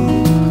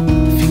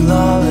feel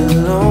all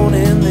alone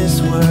in this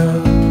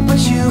world, but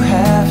you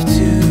have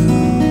to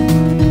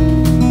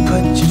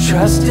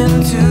trust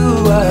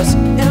into us,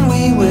 and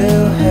we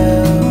will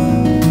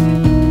help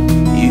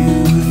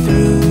you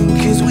through,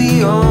 'cause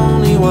we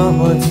only want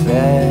what's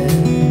best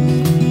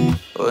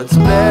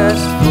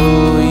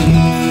for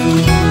you.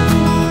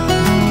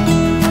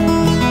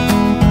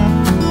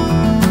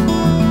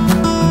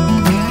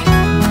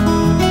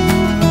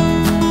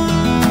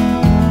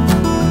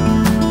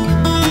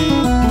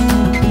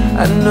 I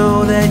know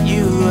that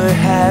you are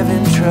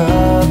having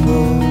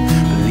trouble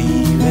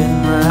believing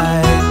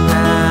right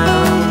now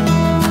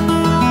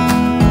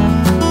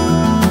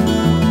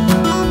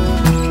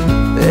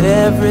that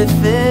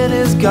everything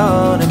is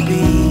gonna be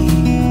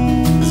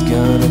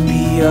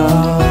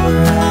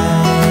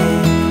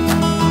alright.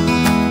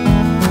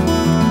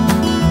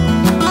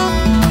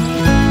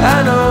 I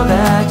know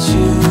that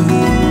you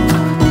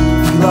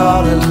feel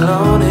all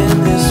alone in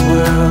this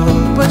world,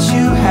 but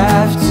you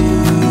have to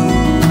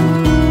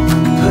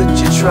put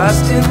your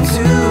trust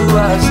into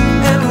us,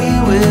 and we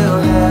will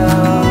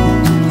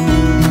help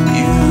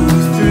you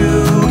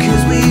through,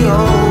 'cause we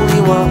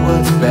only want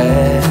what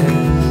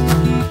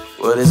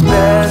is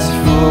best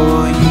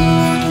for you.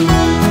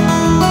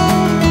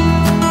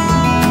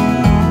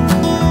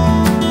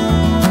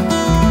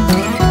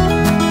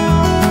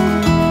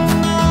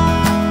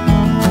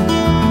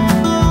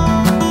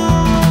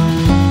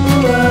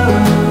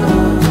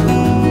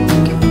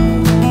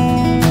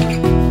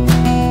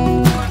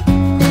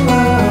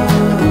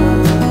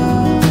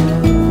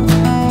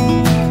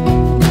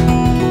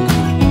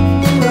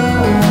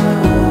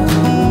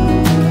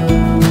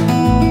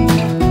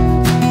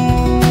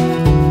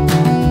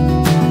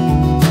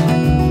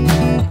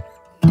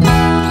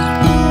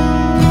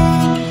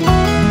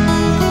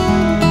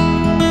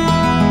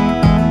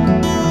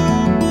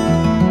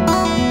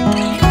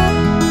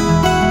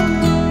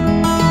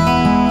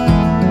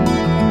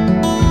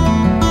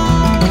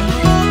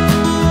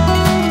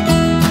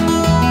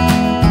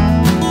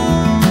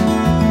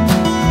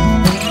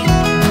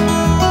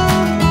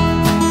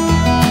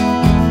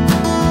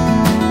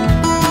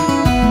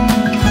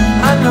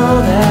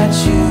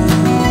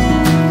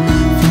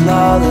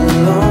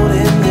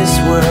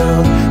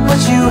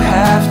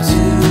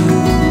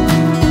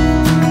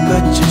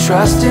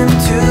 Trust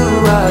into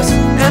us,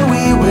 and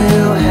we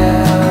will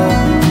help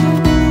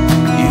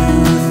you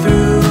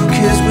through,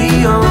 'cause we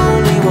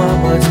only want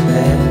what's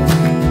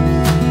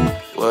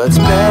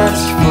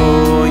best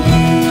for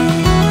you.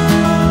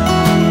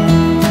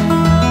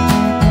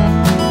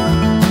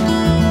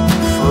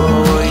 For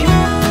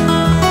you.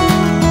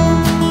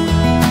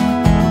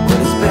 What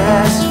is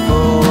best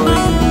for you.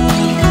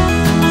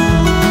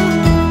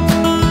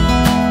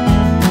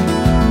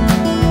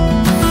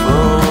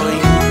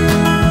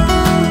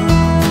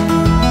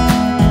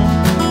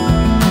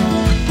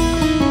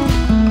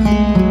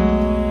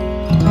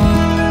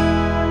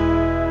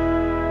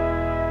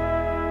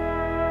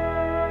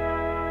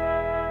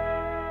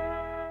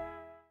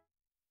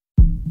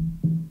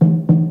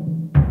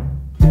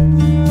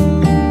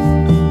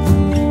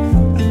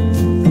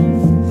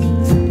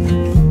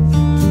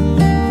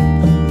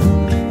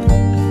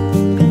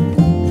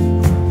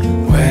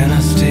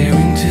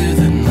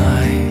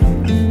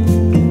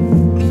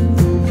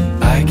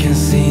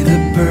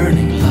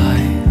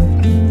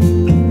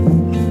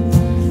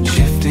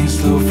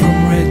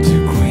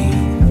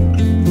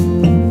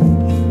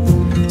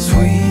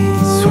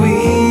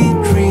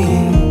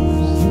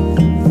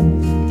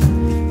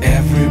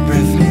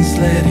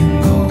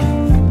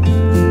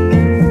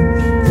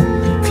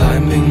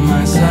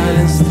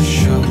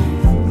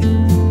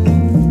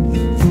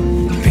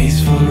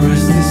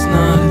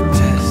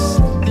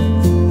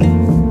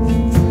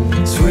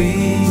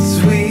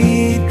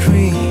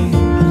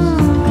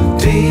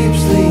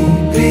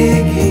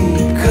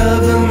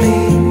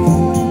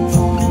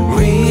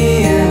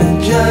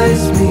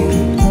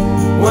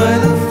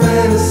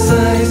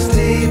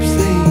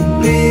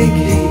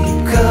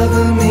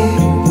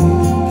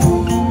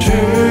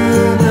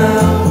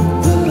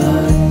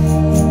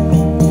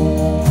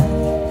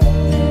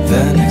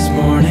 The next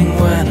morning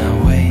when I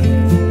wake,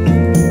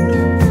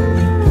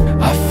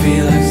 I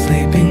feel like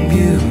Sleeping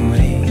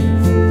Beauty,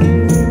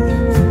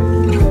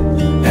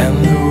 and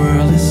the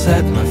world is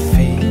at my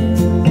feet.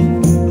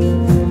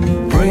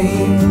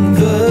 Bring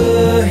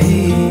the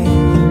heat,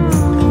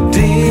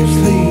 deep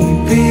sleep,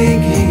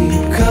 big heat,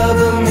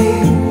 cover me,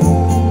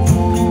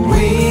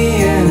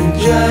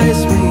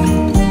 re-energize me,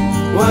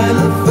 while I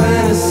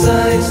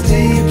fantasize.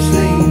 Deep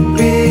sleep,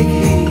 big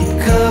heat,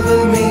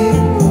 cover me,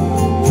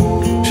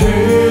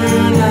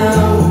 turn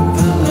out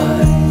the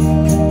light.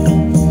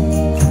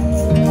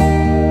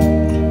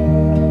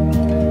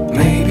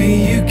 Maybe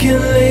you can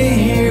lay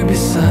here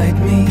beside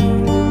me.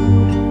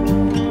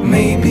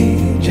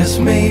 Maybe, just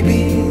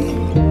maybe,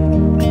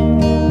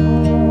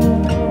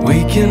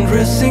 we can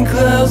rest in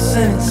clouds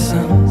and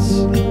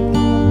suns.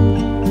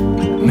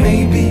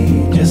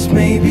 Maybe, just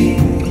maybe,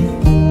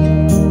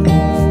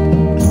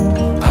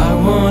 I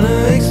wanna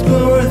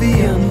explore the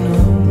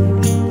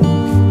unknown.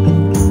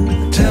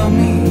 Tell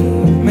me,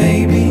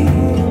 maybe,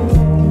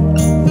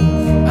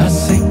 I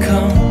say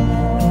come,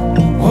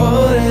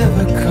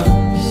 whatever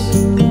comes.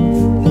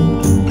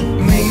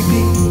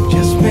 Maybe,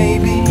 just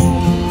maybe,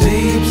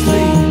 deep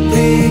sleep,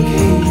 big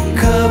heat,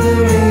 cover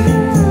me,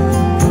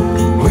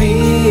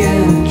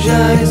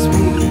 re-energize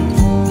me,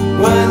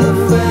 while I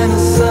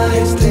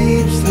fantasize.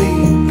 Deep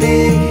sleep,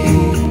 big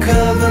heat,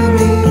 cover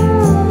me,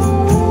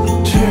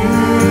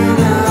 turn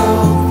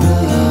out the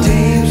light.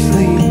 Deep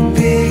sleep,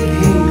 big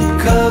heat,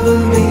 cover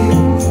me,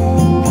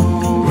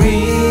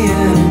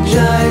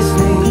 re-energize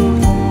me,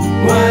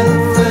 while I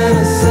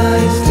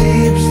fantasize.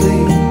 Deep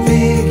sleep,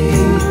 big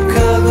heat,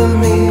 cover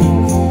me,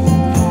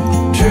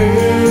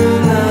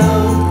 turn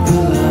out the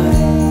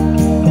light.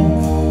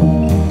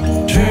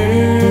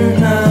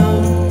 Turn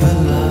out the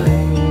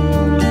light.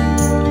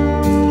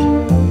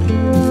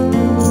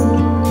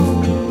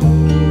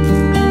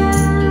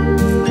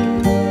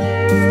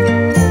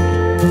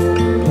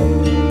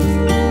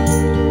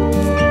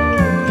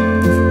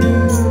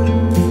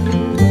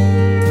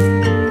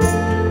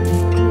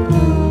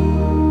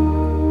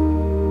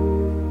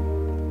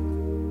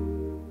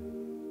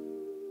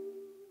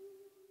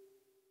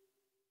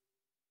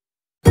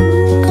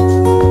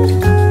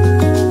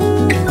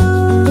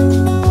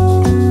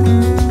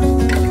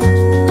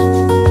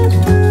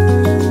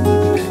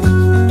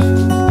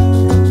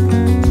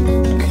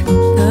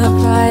 The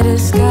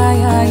brightest sky I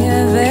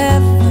have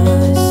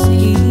ever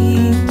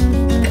seen,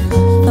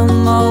 the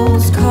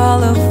most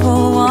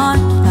colorful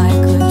one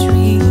like a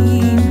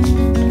dream.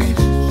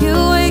 You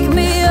wake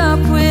me up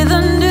with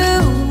a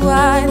new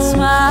white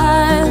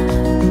smile,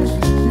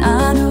 and I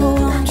know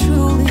I'm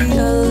truly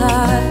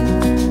alive.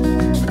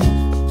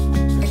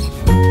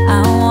 I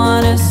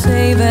wanna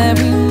save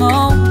every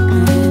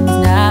moment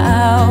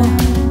now.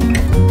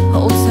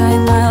 Hold tight,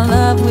 my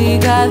love, we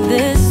got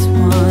this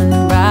one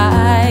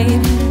right.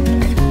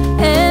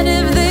 And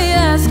if they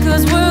ask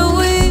us where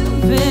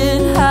we've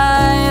been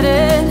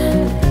hiding,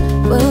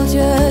 we'll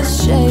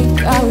just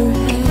shake our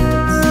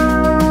heads.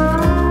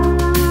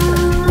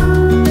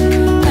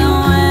 And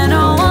when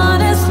no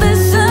one is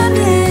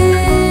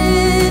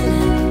listening,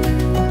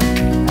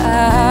 I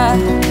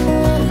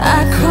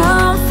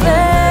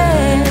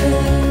confess,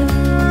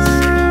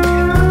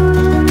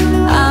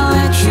 I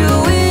let you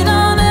in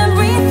on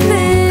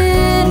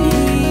everything,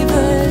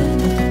 even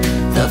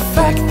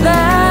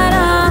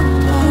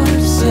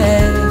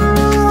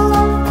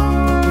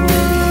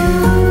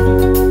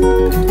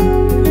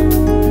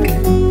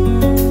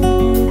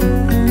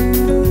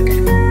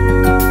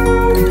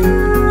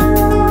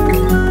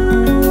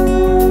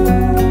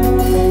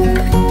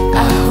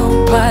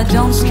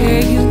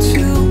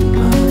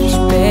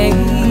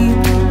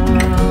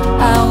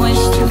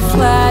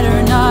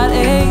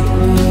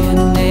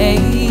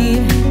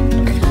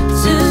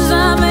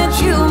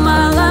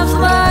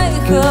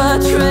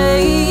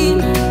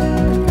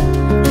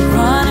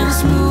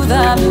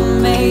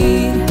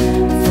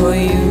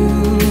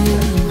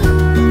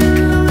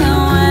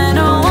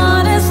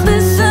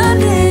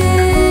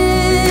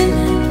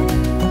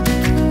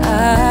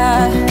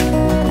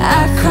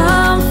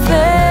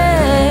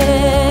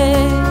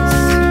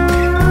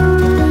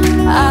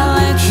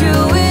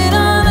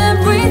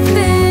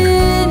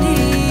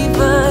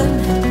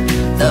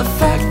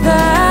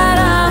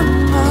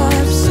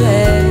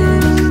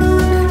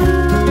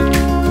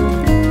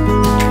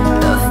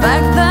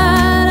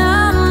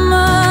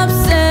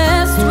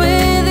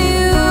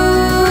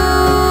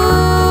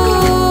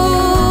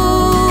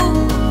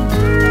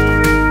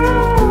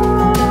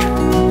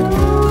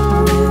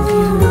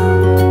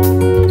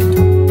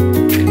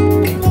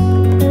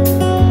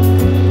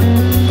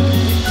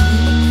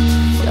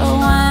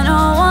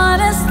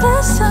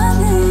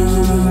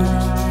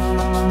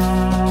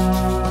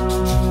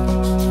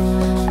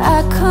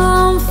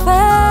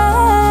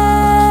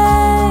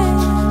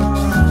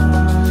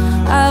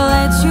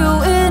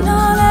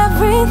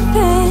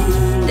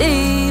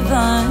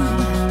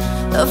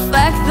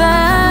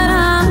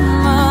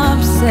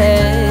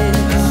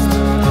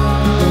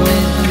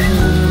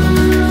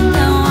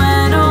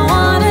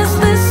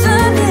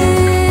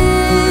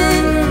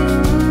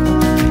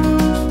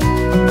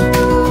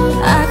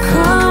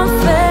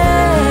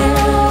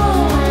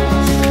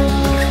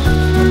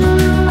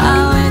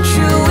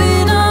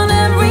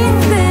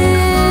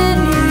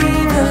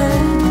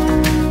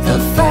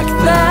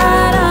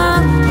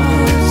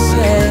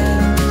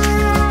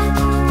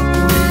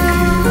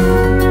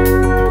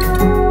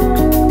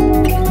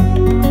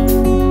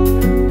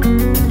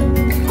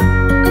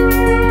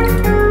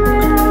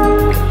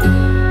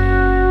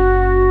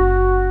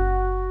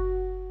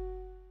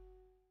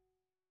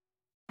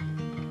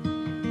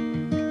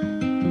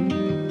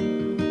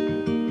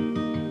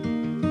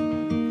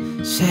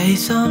Say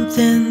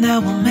something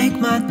that will make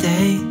my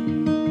day,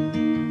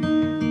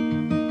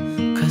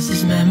 'cause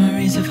these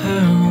memories of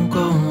her won't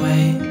go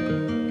away.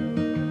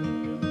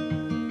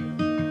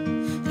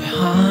 They're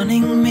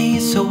haunting me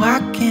so I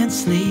can't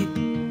sleep.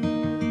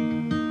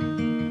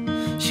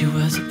 She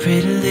was a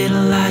pretty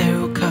little liar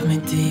who cut me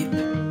deep,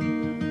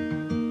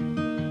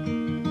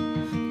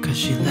 'cause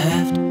she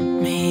left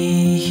me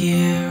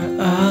here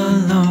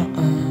alone.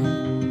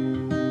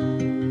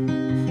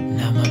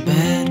 Now my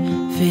bed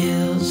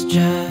feels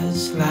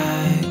just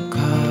like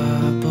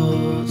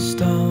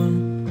cobblestone.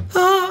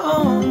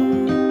 Oh,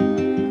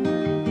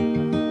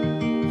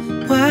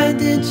 why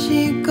did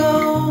she go?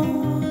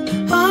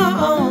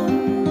 Oh,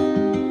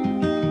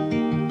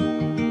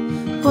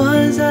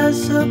 was I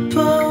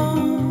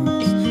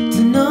supposed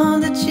to know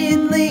that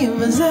she'd leave?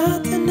 Was I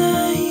too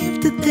naive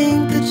to think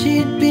that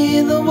she'd be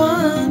the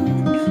one?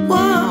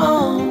 Whoa,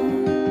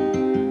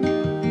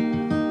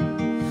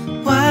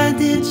 why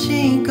did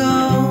she go?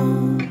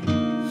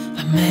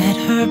 I met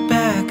her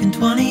back in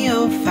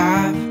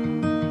 2005.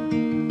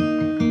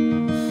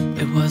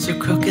 It was her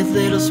crooked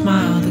little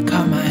smile that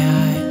caught my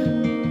eye.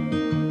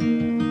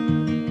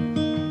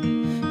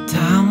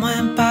 Time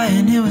went by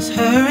and it was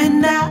her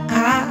and I.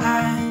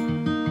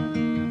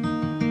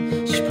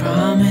 She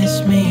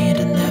promised me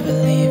to never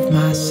leave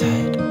my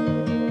side,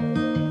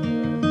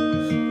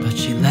 but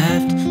she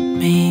left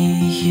me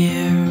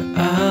here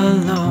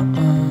alone.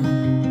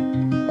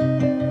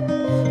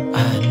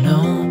 I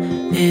know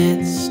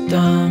it's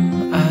dumb,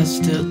 I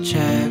still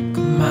check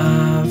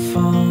my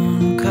phone,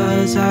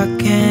 'cause I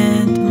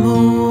can't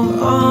move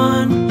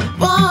on.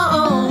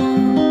 Whoa,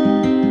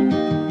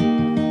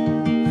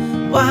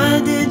 why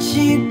did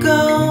she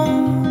go?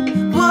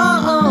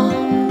 Whoa,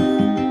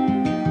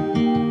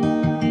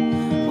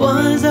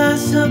 was I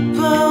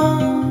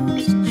supposed